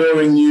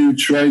exploring new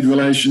trade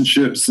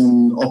relationships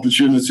and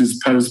opportunities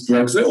post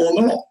Brexit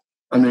or not?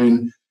 I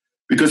mean,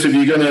 because if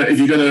you're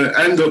gonna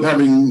end up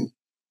having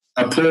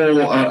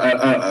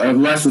a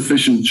less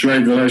efficient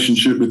trade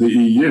relationship with the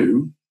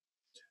EU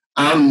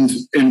and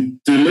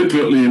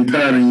deliberately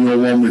impairing your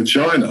one with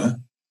China,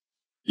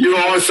 you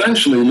are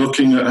essentially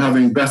looking at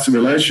having better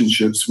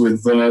relationships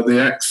with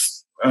the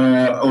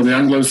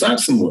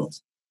Anglo-Saxon world.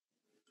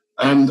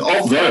 And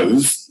of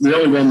those, the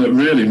only one that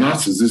really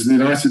matters is the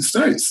United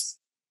States.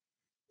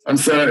 And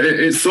so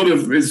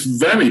it's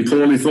very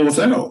poorly thought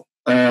out.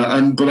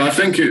 But I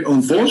think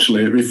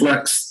unfortunately, it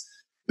reflects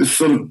this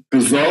sort of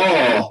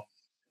bizarre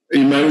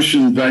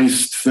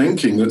emotion-based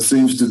thinking that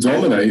seems to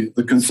dominate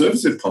the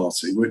Conservative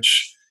Party,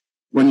 which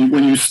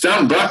when you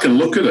stand back and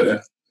look at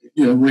it,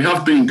 you know, we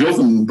have been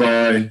governed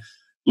by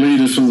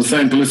leaders from the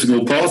same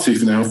political party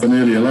for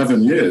nearly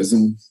 11 years,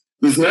 and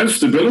there's no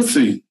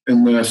stability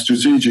in their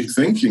strategic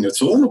thinking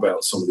at all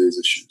about some of these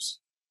issues.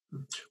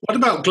 What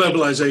about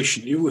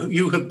globalization?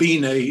 You have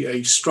been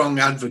a strong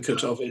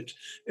advocate of it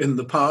in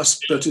the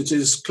past, but it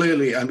is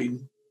clearly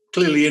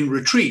in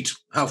retreat.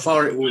 How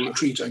far it will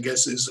retreat, I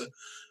guess, is a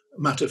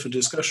matter for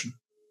discussion.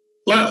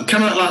 Well,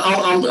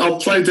 I'll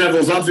play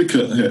devil's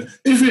advocate here.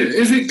 Is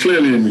it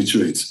clearly in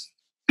retreat?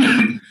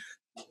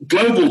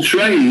 Global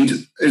trade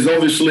is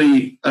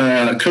obviously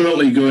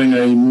currently going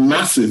a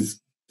massive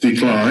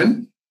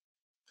decline,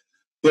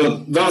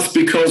 but that's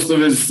because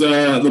there is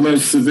the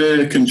most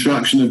severe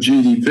contraction of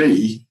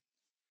GDP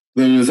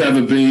there has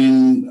ever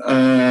been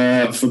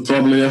for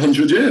probably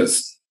 100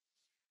 years.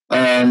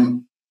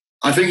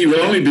 I think you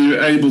will only be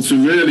able to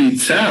really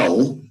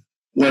tell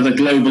whether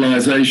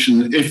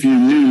globalization, if you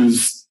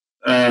use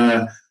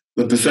the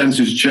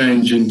percentage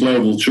change in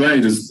global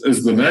trade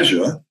as the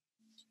measure,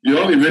 you'll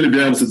only really be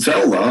able to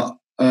tell that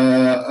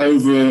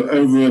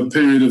over a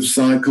period of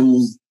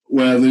cycles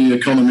where the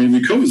economy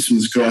recovers from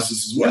this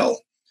crisis as well.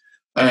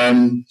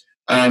 And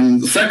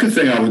the second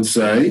thing I would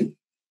say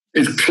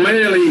is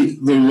clearly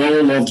the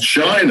role of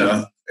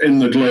China in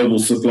the global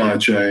supply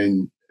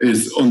chain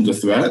is under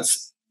threat,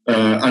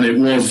 and it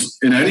was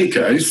in any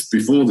case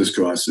before this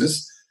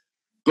crisis.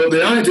 But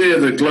the idea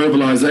that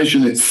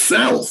globalization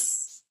itself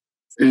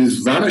is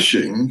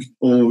vanishing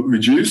or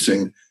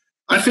reducing,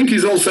 I think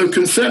is also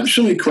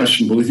conceptually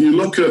questionable. If you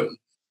look at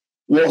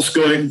what's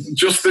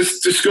just this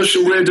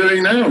discussion we're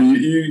doing now, you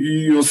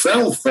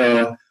yourself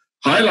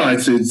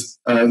highlighted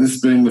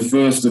this being the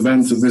first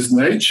event of this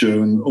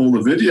nature, and all the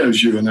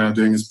videos you are now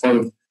doing as part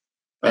of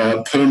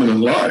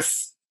Permanent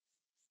Life.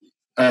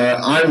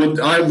 I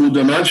would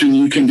imagine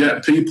you can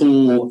get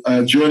people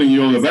joining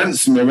your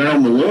events from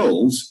around the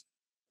world,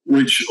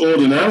 which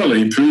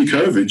ordinarily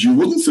pre-COVID you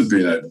wouldn't have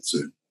been able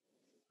to.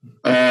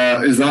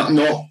 Is that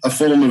not a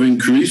form of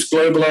increased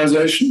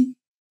globalization?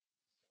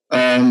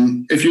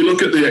 If you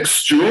look at the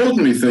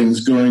extraordinary things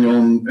going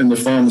on in the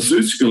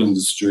pharmaceutical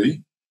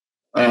industry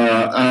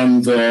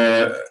and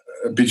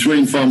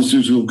between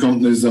pharmaceutical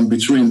companies and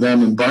between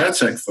them and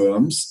biotech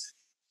firms,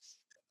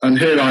 and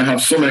here I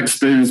have some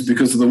experience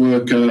because of the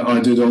work I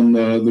did on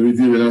the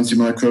review in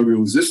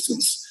antimicrobial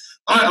resistance,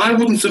 I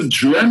wouldn't have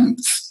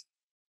dreamt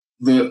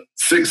that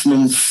 6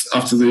 months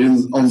after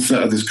the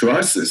onset of this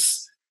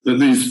crisis, that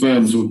these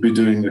firms would be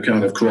doing the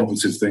kind of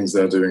cooperative things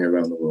they're doing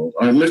around the world.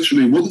 I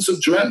literally wouldn't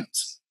have dreamt.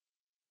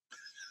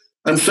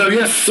 And so,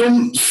 yes,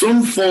 some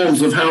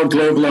forms of how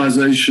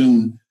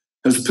globalization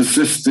has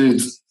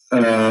persisted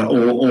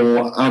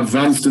or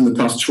advanced in the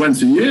past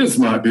 20 years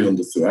might be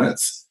under threat.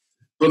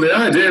 But the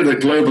idea that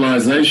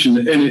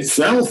globalization in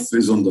itself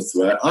is under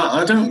threat,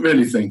 I don't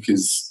really think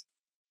is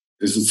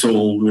at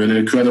all really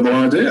a credible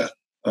idea.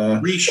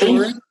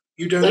 Reshoring?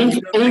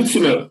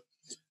 Ultimate.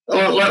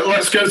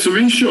 Let's go to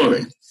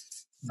reshoring.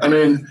 I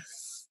mean,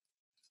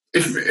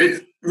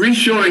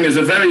 reshoring is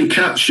a very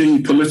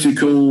catchy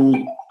political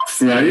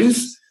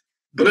phrase,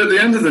 but at the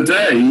end of the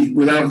day,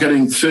 without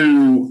getting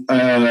too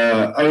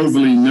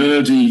overly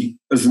nerdy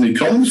as an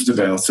economist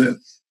about it,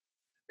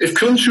 if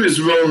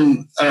countries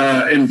run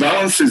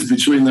imbalances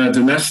between their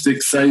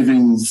domestic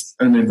savings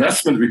and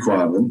investment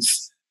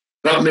requirements,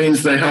 that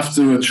means they have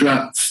to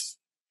attract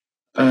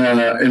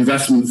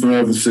investment from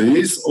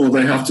overseas, or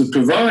they have to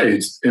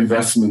provide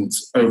investment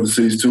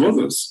overseas to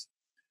others.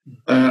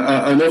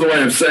 Another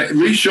way of saying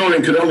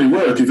reshoring could only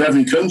work if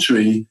every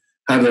country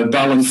had a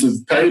balance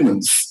of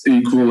payments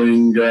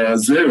equaling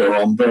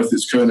zero on both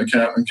its current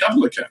account and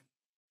capital account.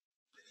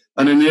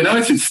 And in the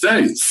United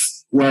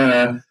States,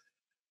 where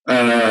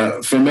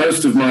for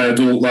most of my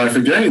adult life,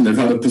 again, they've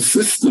had a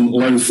persistent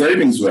low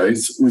savings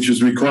rate, which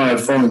has required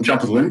foreign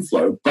capital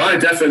inflow. By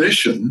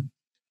definition,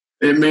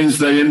 it means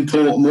they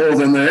import more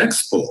than they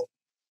export.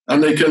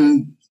 And they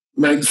can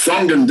make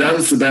song and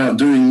dance about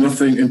doing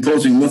nothing,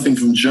 importing nothing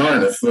from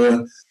China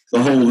for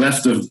the whole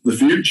rest of the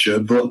future.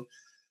 But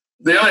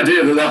the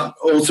idea that that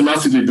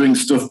automatically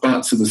brings stuff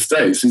back to the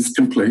States is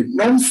complete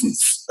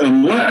nonsense,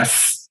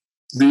 unless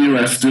the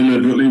US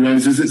deliberately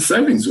raises its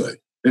savings rate.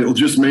 It'll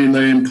just mean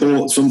they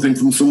import something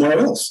from somewhere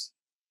else.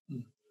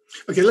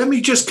 Okay, let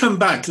me just come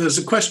back. There's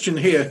a question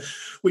here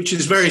which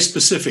is very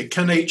specific.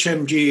 Can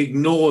HMG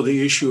ignore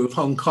the issue of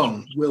Hong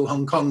Kong? Will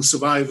Hong Kong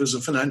survive as a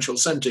financial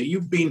centre?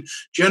 You've been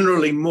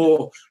generally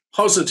more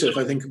positive,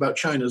 I think, about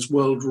China's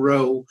world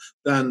role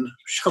than,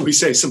 shall we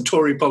say, some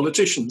Tory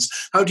politicians.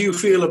 How do you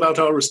feel about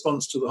our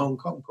response to the Hong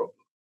Kong problem?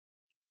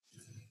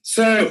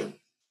 So,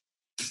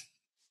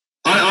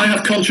 I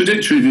have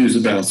contradictory views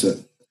about it.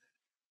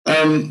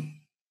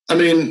 I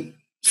mean,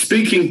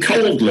 speaking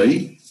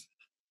coldly,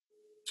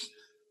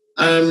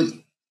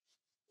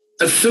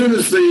 as soon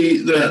as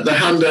the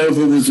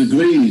handover was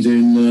agreed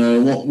in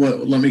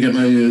let me get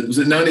my year, was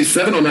it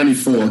 97 or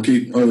 94?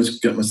 I always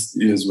get my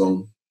years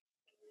wrong.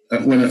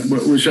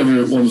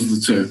 Whichever one was the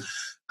two.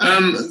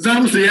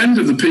 That was the end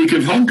of the peak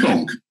of Hong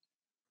Kong.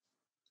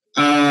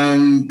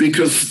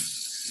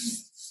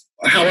 Because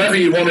however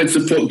you wanted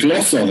to put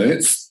gloss on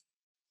it,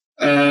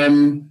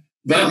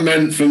 that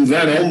meant from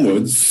then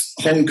onwards,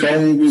 Hong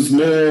Kong was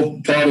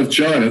more part of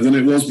China than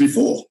it was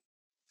before.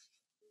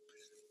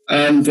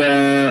 And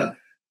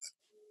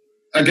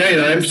again,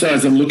 I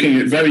emphasize I'm looking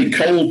at it very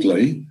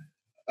coldly.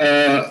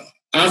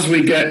 As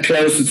we get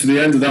closer to the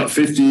end of that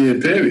 50-year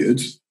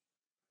period,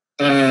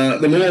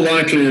 the more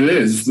likely it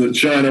is that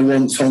China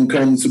wants Hong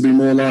Kong to be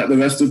more like the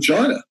rest of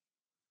China.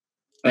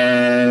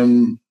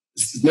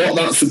 It's not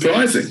that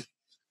surprising.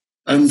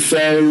 And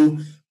so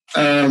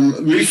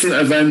recent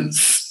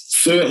events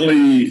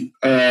certainly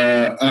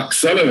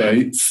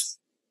accelerate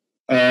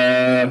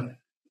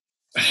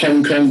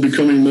Hong Kong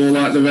becoming more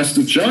like the rest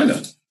of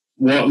China,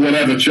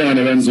 whatever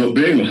China ends up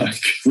being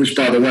like, which,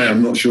 by the way,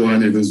 I'm not sure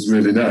any of us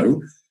really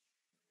know.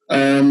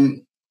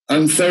 And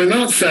so in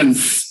that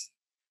sense,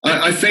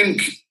 I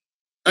think,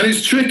 and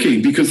it's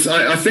tricky because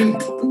I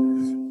think,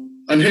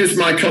 and here's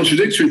my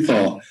contradictory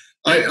part,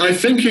 I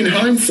think in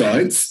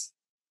hindsight,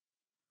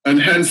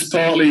 and hence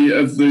partly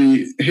of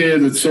the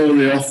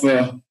Tory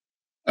offer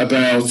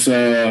about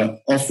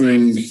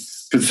offering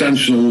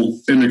potential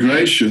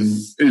immigration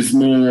is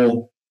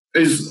more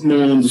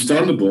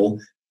understandable.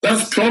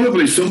 That's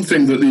probably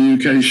something that the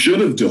UK should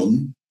have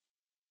done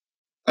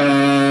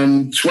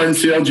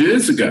 20 odd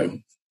years ago.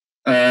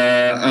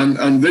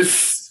 And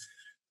this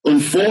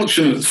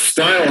unfortunate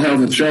style, how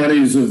the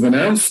Chinese have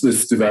announced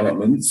this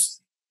development,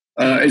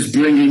 is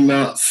bringing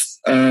that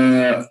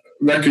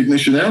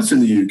recognition out in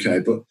the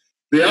UK. But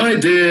the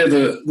idea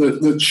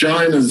that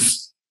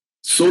China's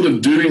sort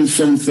of doing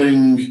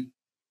something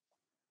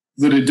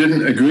that it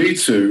didn't agree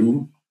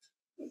to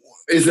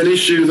is an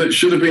issue that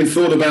should have been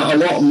thought about a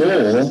lot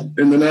more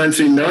in the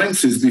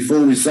 1990s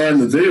before we signed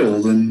the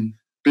deal than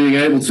being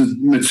able to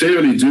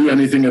materially do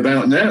anything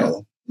about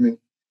now. I mean,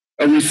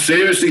 are we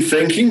seriously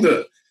thinking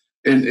that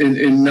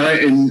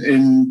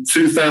in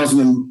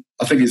 2000,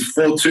 I think it's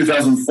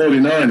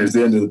 2049 is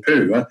the end of the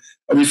period, right?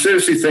 Are we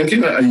seriously thinking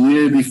that a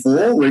year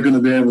before we're going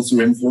to be able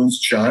to influence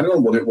China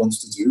on what it wants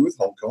to do with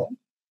Hong Kong?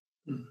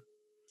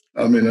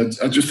 I mean,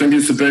 I just think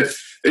it's a bit,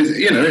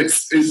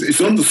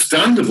 it's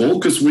understandable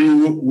because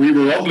we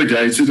were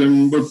obligated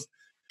and were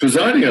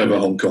presiding over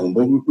Hong Kong,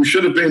 but we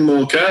should have been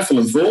more careful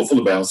and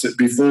thoughtful about it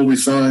before we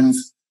signed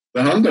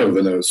the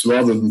handover notes,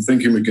 rather than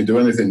thinking we can do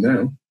anything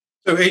now.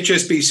 So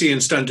HSBC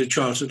and Standard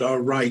Chartered are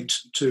right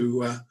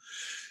to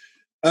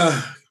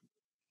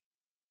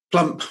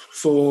plump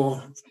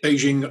for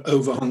Beijing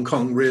over Hong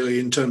Kong, really,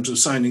 in terms of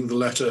signing the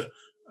letter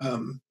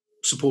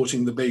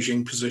supporting the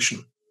Beijing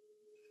position.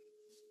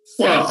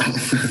 Well,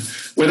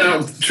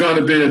 without trying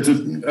to be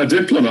a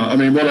diplomat, I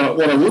mean, what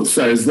I would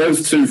say is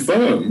those two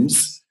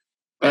firms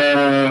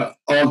are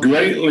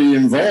greatly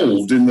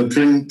involved in the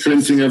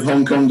printing of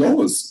Hong Kong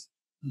dollars.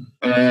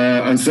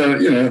 And so,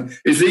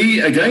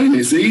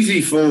 it's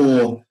easy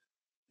for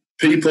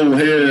people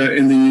here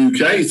in the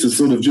UK to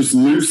sort of just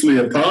loosely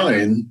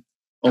opine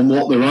on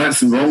what the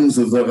rights and wrongs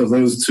of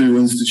those two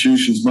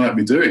institutions might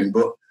be doing.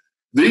 But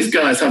these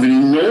guys have an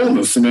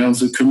enormous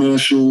amount of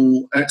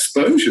commercial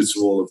exposure to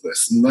all of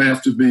this, and they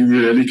have to be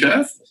really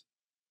careful.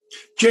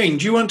 Jane,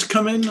 do you want to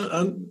come in?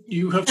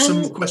 You have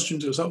some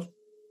questions yourself.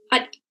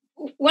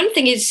 One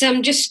thing is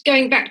just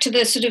going back to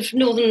the sort of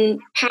Northern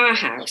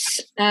Powerhouse,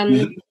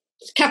 a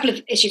couple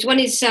of issues. One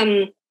is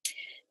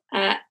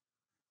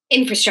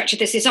infrastructure.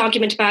 There's this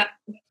argument about,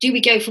 do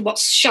we go for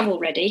what's shovel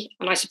ready?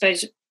 And I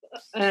suppose,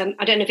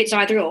 I don't know if it's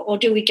either or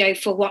do we go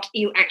for what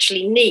you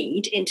actually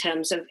need in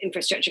terms of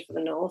infrastructure for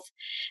the North?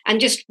 And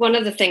just one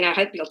other thing I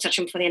hope you'll touch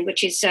on for the end,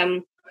 which is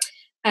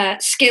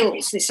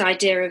skills, this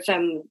idea of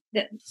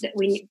that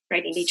we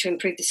really need to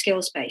improve the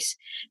skills base.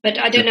 But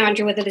I don't know,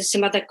 Andrew, whether there's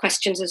some other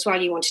questions as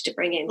well you wanted to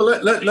bring in.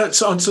 Well,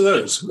 let's answer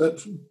those.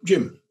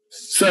 Jim.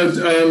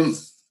 So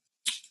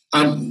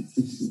I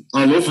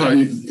love how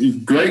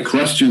great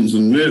questions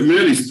and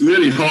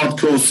really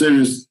hardcore,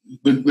 serious,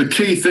 the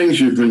key things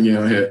you're bringing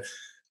out here.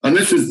 And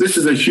this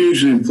is a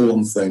hugely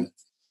important thing.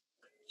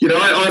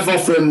 I've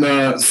often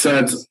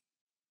said,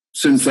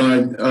 since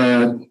I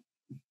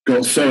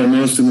got so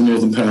immersed in the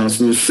Northern Powerhouse,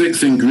 there were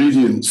 6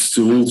 ingredients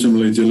to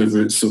ultimately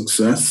deliver its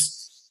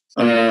success.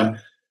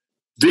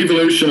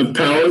 Devolution of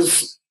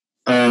powers,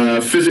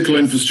 physical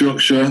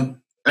infrastructure,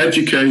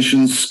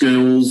 education,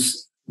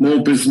 skills,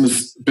 more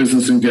business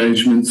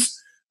engagements,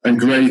 and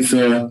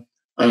greater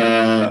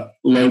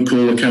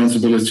local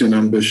accountability and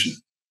ambition.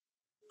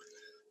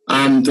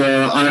 And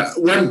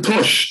when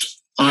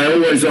pushed, I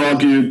always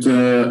argued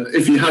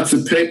if you had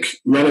to pick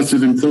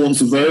relative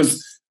importance of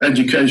those,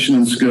 education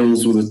and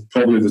skills were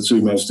probably the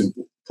 2 most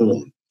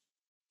important.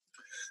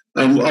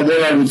 And what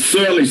I would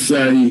certainly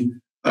say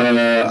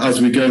as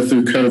we go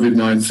through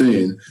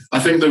COVID-19, I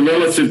think the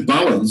relative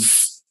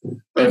balance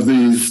of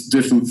these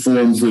different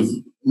forms of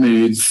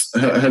needs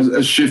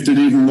has shifted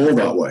even more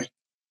that way.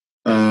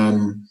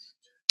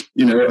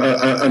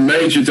 A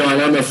major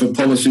dilemma for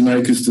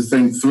policymakers to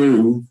think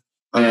through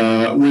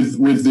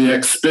with the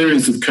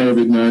experience of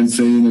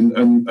COVID-19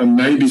 and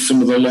maybe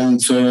some of the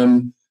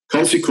long-term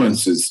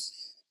consequences.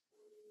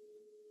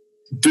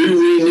 Do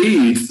we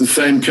need the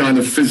same kind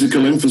of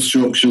physical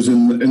infrastructures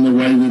in the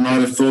way we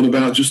might have thought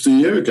about just a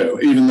year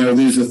ago, even though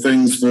these are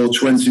things for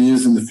 20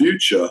 years in the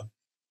future?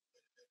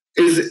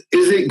 Is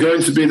it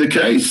going to be the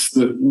case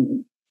that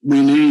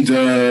we need,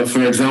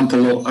 for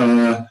example,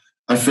 a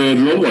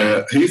 3rd runway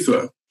at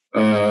Heathrow?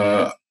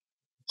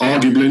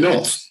 Arguably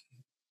not.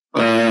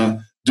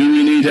 Do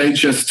we need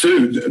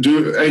HS2?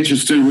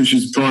 HS2, which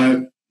is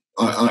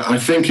I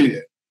think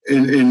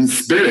in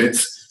spirit,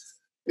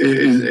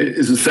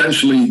 is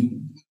essentially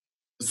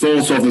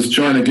thought of as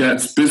trying to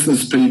get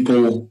business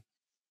people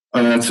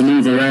to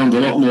move around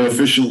a lot more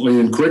efficiently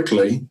and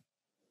quickly.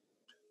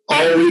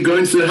 Are we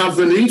going to have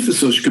the need for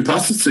such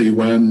capacity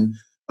when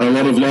a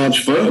lot of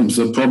large firms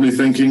are probably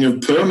thinking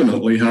of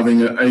permanently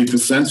having a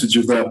percentage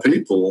of their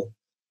people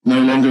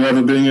no longer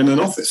ever being in an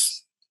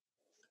office?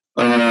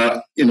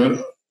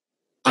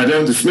 I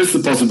don't dismiss the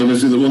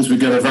possibility that once we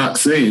get a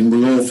vaccine,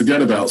 we'll all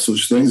forget about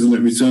such things and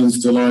it returns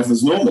to life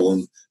as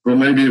normal. But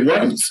maybe it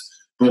won't.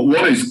 But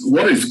what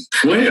is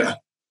clear,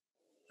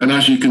 and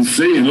as you can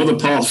see in other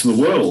parts of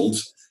the world,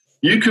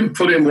 you can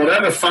put in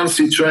whatever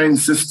fancy train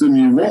system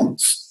you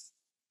want,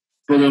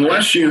 but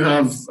unless you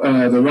have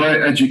the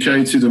right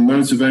educated and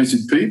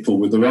motivated people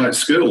with the right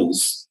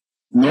skills,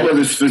 none of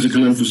this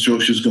physical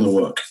infrastructure is going to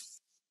work.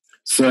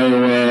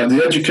 So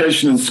the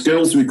education and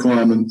skills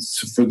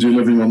requirements for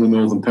delivering on the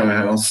Northern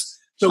Powerhouse.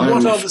 So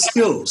what are the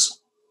skills?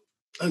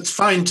 It's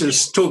fine to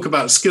talk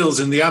about skills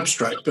in the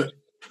abstract, but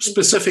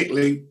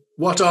specifically,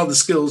 what are the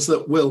skills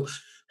that will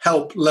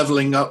help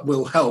levelling up,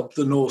 will help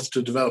the North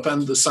to develop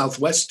and the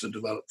Southwest to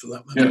develop, for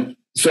that matter? Yeah.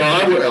 So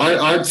I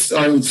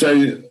would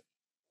say,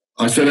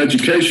 I said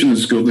education and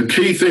skill. The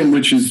key thing,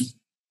 which is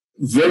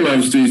the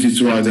most easy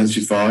to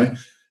identify,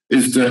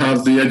 is to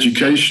have the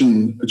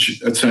education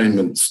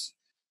attainments.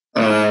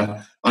 I'm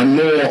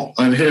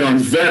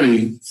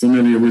very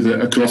familiar with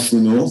it across the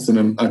North,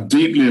 and I'm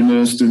deeply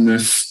immersed in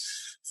this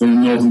from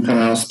a Northern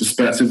Powerhouse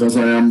perspective, as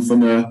I am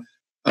from a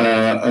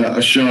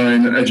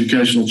Shine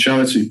educational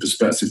charity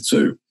perspective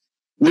too.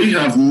 We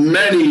have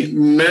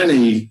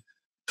many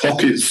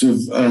pockets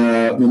of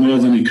the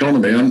Northern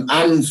economy and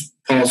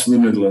parts of the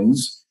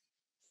Midlands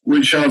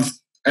which have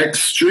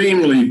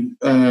extremely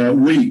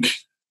weak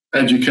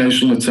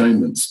educational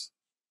attainment.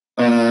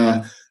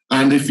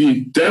 And if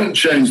you don't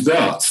change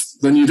that,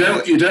 then you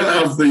don't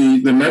have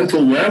the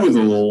mental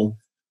wherewithal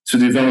to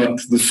develop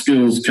the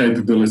skills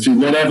capability,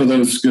 whatever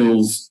those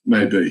skills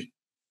may be.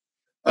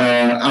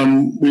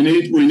 And we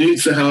need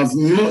to have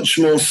much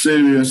more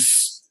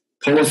serious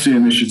policy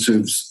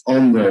initiatives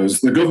on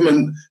those.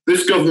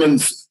 This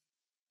government,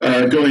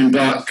 going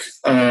back,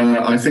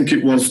 I think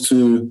it was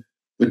to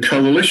the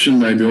coalition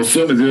maybe, or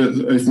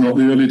certainly if not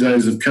the early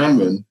days of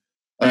Cameron,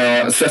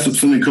 set up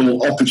something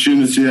called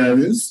opportunity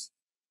areas.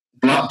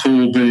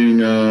 Blackpool being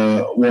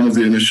one of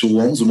the initial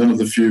ones and one of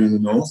the few in the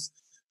north.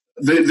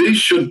 These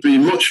should be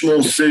much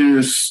more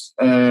serious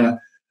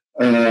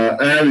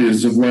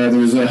areas of where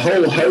there is a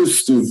whole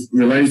host of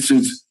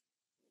related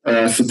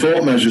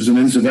support measures and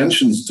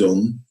interventions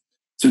done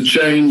to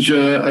change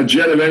a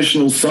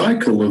generational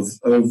cycle of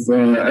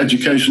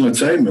educational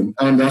attainment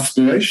and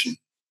aspiration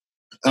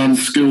and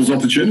skills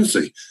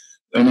opportunity.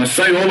 And I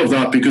say all of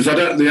that because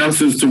the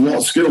answer is to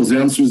what skills. The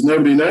answer is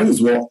nobody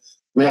knows what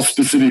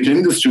specific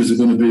industries are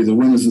going to be the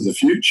winners of the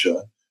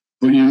future.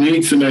 But you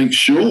need to make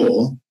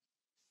sure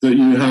that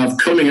you have,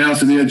 coming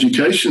out of the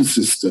education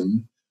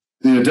system,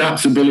 the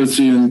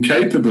adaptability and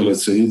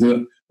capability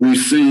that we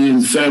see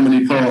in so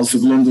many parts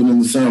of London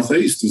and the South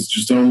East is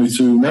just only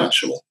too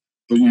natural,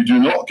 but you do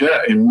not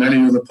get in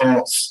many other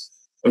parts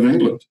of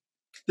England.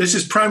 This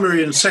is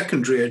primary and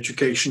secondary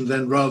education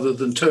then rather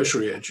than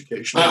tertiary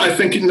education? I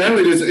think, no,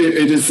 it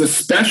is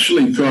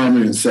especially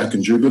primary and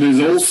secondary, but it is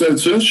also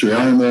tertiary.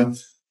 I am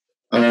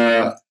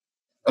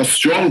a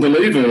strong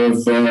believer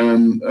of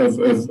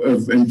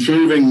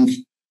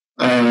improving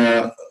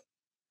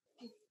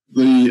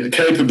the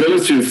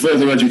capability of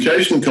further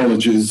education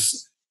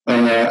colleges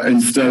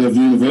instead of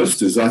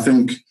universities. I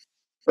think,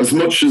 as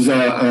much as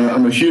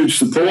I'm a huge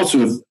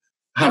supporter of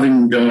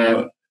having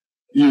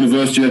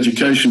university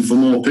education for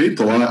more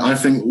people, I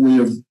think we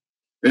have,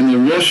 in the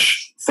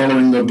rush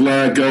following the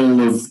Blair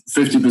goal of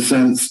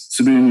 50%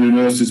 to be in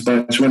universities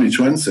by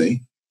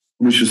 2020,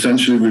 which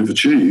essentially we've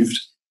achieved,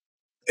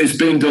 it's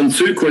being done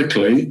too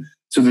quickly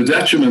to the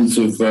detriment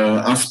of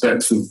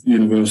aspects of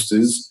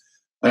universities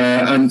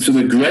and to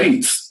the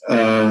great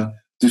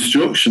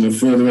destruction of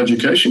further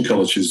education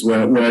colleges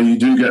where you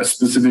do get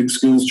specific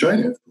skills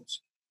training, of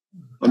course.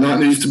 And that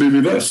needs to be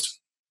reversed.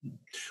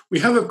 We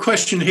have a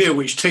question here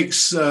which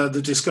takes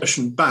the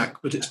discussion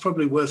back, but it's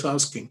probably worth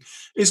asking.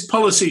 Is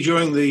policy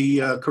during the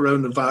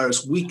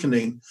coronavirus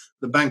weakening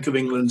the Bank of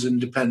England's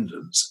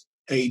independence?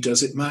 A,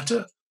 does it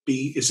matter?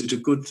 B, is it a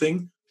good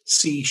thing?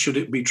 C, should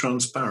it be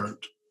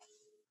transparent?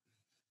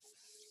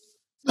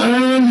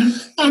 I'm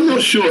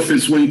not sure if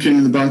it's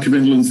weakening the Bank of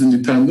England's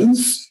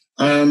independence.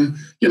 I'm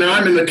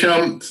in the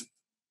camp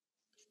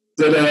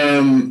that,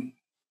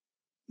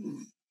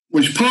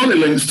 which partly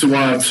links to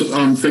why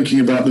I'm thinking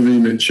about the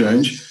remit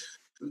change.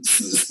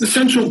 The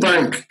central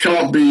bank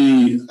can't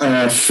be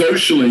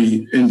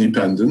socially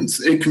independent.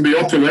 It can be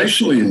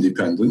operationally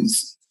independent.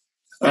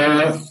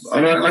 And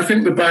I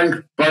think the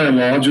bank, by and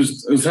large,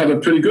 has had a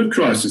pretty good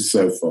crisis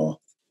so far.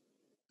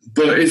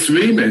 But its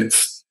remit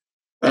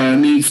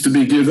needs to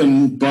be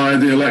given by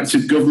the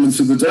elected governments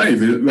of the day,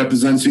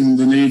 representing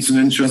the needs and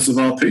interests of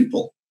our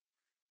people.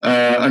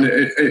 And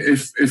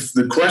if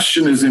the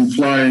question is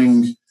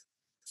implying,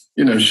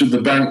 should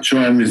the bank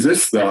try and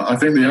resist that, I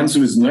think the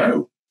answer is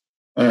no.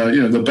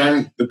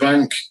 The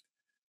bank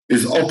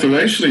is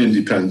operationally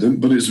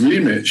independent, but its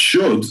remit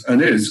should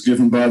and is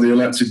given by the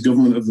elected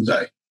government of the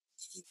day.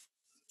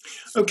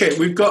 Okay,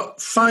 we've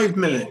got 5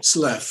 minutes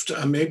left,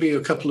 and maybe a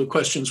couple of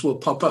questions will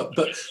pop up.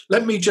 But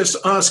let me just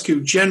ask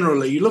you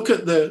generally, you look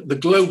at the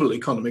global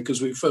economy,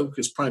 because we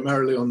focus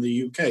primarily on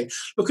the UK.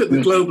 Look at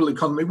the global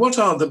economy. What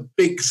are the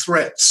big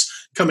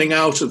threats coming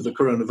out of the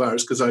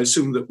coronavirus? Because I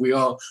assume that we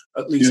are,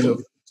 at least over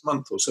this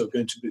month or so,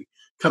 going to be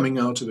coming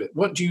out of it.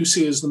 What do you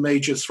see as the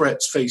major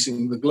threats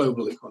facing the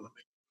global economy?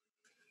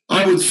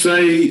 I would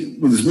say,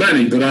 well, there's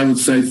many, but I would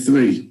say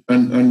 3.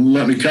 And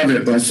let me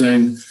caveat by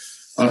saying,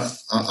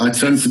 I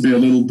tend to be a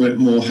little bit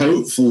more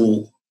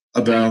hopeful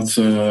about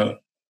the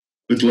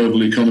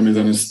global economy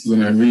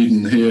than I read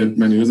and hear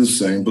many others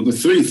saying. But the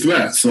 3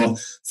 threats are,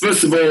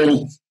 first of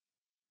all,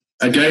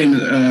 again,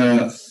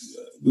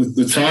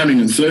 the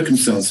timing and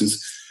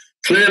circumstances.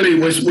 Clearly,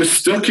 we're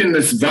stuck in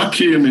this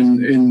vacuum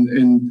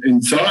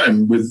in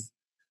time with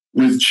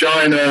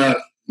China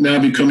now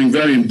becoming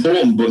very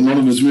important, but none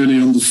of us really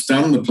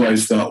understand the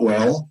place that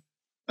well.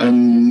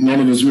 And none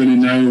of us really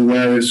know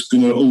where it's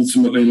going to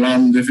ultimately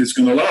land, if it's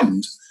going to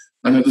land.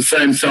 And at the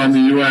same time,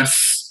 the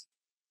US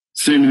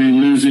seemingly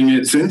losing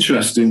its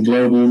interest in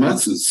global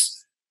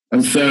matters.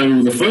 And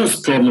so the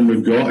first problem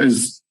we've got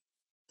is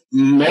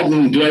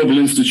modern global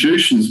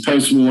institutions,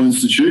 post-war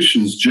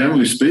institutions,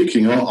 generally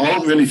speaking,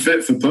 aren't really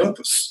fit for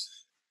purpose.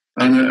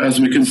 And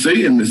as we can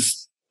see in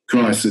this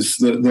crisis,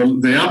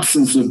 the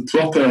absence of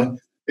proper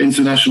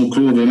international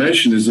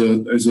coordination is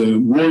a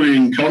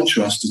worrying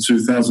contrast to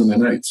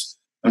 2008.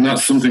 And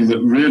that's something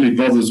that really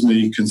bothers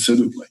me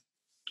considerably.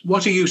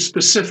 What are you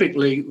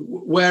specifically,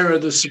 where are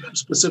the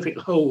specific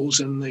holes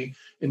in the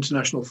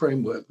international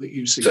framework that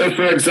you see? So,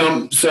 for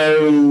example,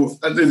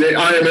 the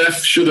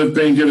IMF should have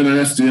been given an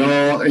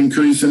SDR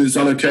increase in its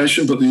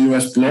allocation, but the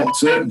US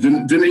blocked it.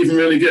 Didn't even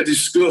really get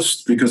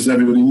discussed because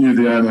everybody knew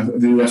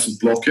the US would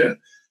block it.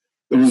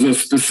 There was a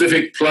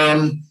specific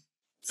plan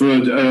for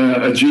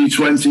a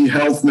G20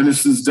 health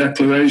ministers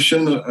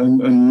declaration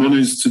and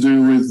monies to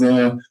do with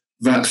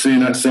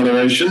vaccine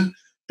acceleration.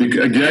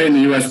 Again,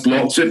 the US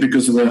blocked it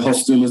because of their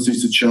hostility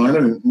to China.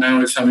 And now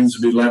it's having to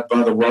be led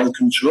by the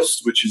Wellcome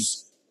Trust, which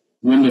is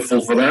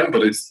wonderful for them,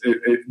 but it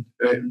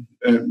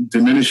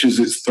diminishes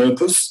its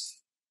purpose.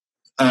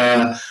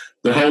 The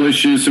whole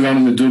issue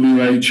surrounding the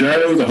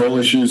WHO, the whole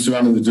issue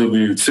surrounding the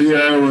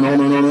WTO, and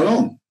on and on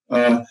and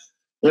on.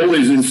 All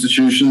these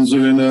institutions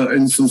are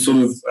in some sort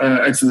of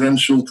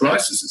existential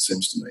crisis, it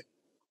seems to me.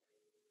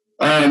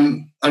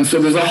 And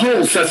so there's a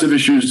whole set of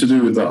issues to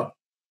do with that.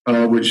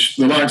 Which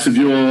the likes of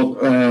your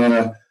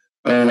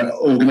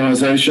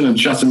organisation and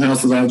Chatham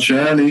House as our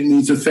chair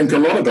need to think a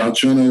lot about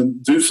trying to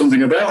do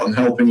something about and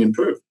helping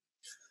improve.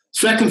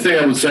 Second thing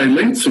I would say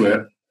linked to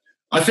it,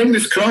 I think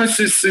this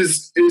crisis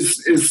is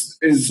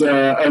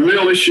a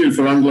real issue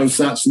for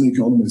Anglo-Saxon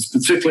economies,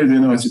 particularly the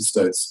United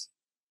States.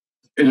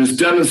 It has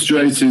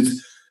demonstrated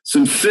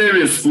some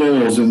serious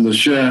flaws in the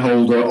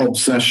shareholder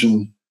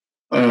obsession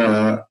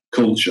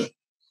culture.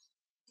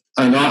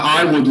 And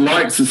I would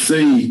like to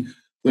see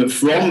that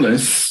from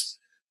this,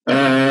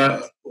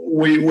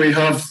 we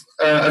have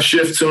a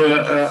shift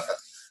to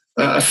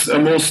a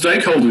more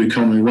stakeholder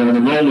economy where the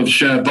role of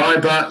share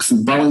buybacks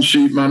and balance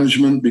sheet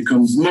management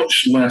becomes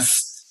much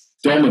less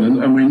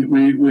dominant, and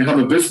we have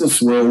a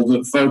business world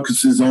that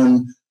focuses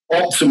on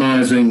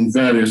optimizing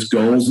various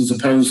goals as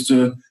opposed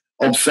to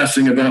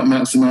obsessing about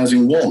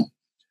maximizing one.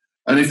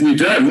 And if we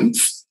don't,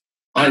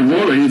 I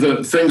worry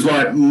that things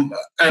like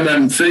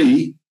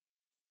MMT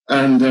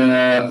and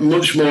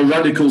much more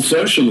radical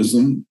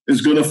socialism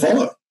is going to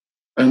follow.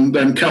 And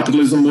then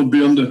capitalism would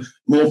be under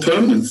more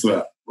permanent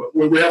threat.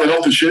 We have an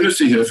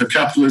opportunity here for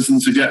capitalism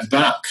to get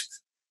back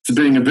to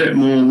being a bit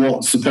more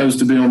what's supposed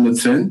to be on the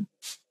tin.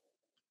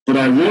 But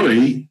I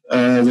worry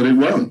that it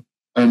won't.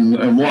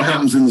 And what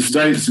happens in the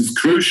States is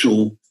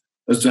crucial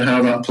as to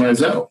how that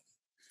plays out.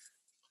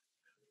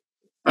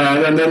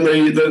 And then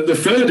the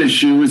third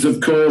issue is,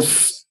 of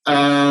course,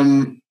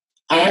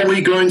 are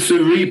we going to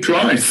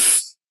reprice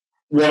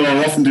what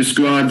are often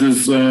described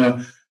as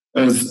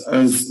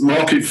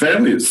market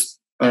failures,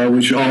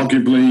 which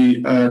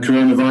arguably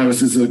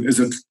coronavirus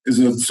is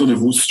a sort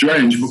of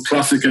strange but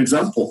classic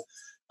example.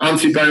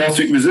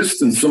 Antibiotic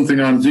resistance, something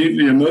I'm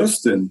deeply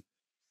immersed in.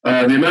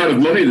 The amount of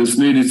money that's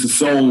needed to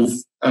solve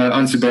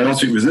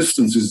antibiotic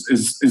resistance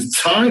is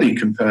tiny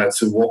compared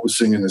to what we're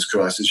seeing in this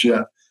crisis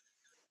yet.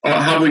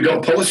 Have we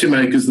got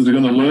policymakers that are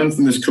going to learn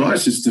from this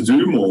crisis to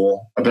do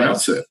more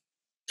about it?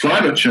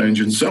 Climate change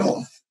and so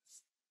on.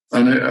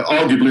 And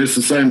arguably, it's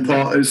the same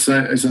part. It's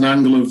an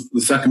angle of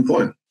the second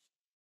point.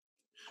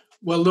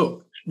 Well,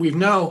 look, we've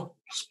now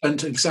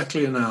spent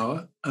exactly an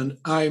hour, and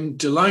I'm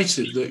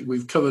delighted that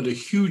we've covered a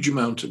huge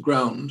amount of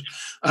ground.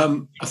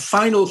 A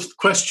final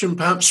question,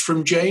 perhaps,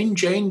 from Jane.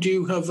 Jane, do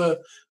you have a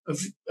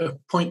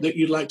point that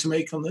you'd like to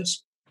make on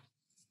this?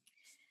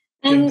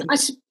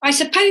 I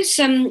suppose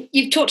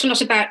you've talked a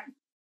lot about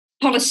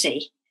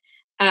policy,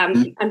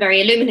 and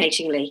very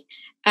illuminatingly.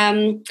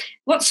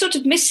 What's sort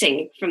of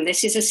missing from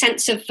this is a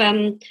sense of,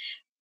 from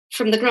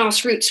the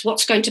grassroots,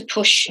 what's going to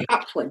push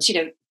upwards. You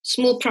know,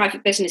 small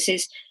private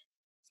businesses,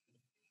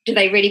 do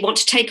they really want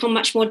to take on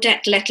much more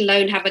debt, let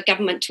alone have a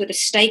government with a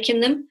stake in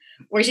them?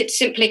 Or is it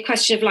simply a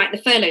question of, like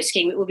the furlough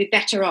scheme, it would be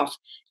better off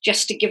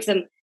just to give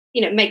them,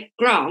 make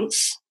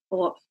grants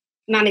or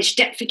manage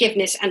debt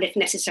forgiveness and, if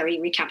necessary,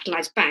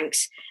 recapitalise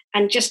banks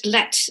and just so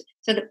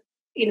that,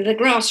 the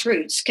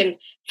grassroots can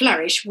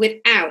flourish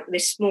without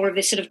this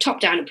sort of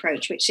top-down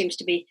approach, which seems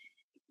to be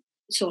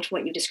sort of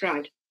what you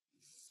described?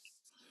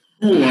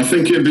 Oh, I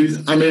think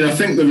I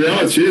think the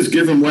reality is,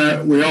 given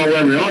where we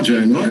are,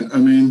 Jane, right? I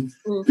mean,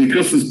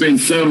 because there's been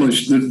so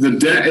much, the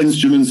debt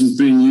instruments has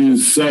been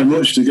used so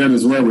much to get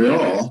us where we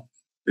are,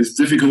 it's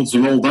difficult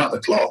to roll back the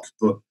clock.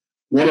 But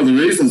one of the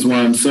reasons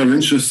why I'm so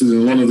interested in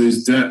a lot of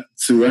these debt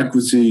to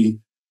equity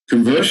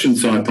conversion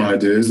type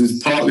ideas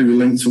is partly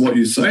linked to what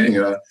you're saying.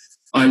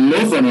 I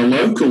love on a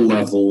local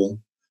level,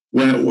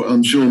 where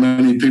I'm sure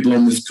many people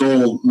on this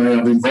call may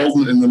have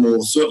involvement in them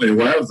or certainly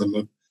aware of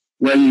them,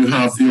 where you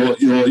have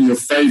your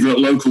favourite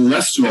local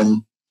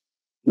restaurant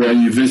where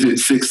you visit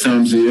 6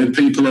 times a year.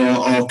 People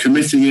are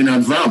committing in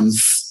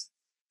advance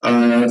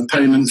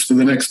payments for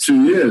the next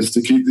 2 years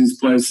to keep these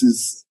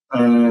places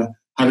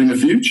having a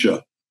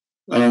future.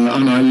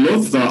 And I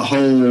love that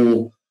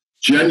whole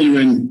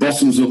genuine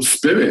bottoms-up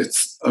spirit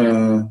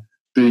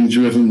being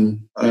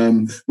driven,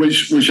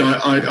 which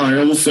I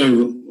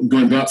also,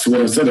 going back to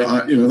what I said,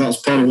 that's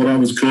part of what I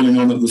was calling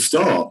on at the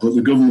start, but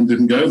the government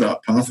didn't go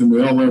that path and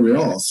we are where we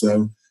are.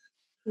 So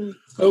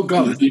Oh,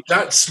 God,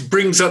 that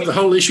brings up the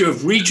whole issue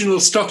of regional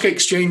stock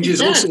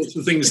exchanges, all sorts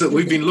of things that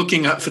we've been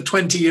looking at for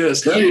 20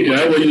 years. There you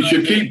go. Well, you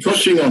should keep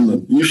pushing on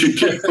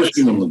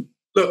them.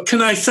 Look,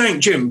 can I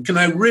thank Jim? Can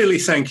I really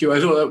thank you? I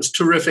thought that was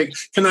terrific.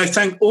 Can I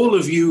thank all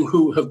of you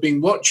who have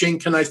been watching?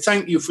 Can I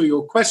thank you for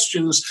your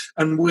questions?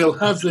 And we'll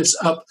have this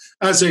up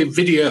as a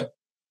video,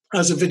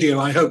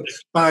 I hope,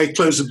 by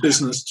close of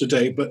business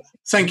today. But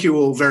thank you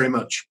all very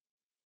much.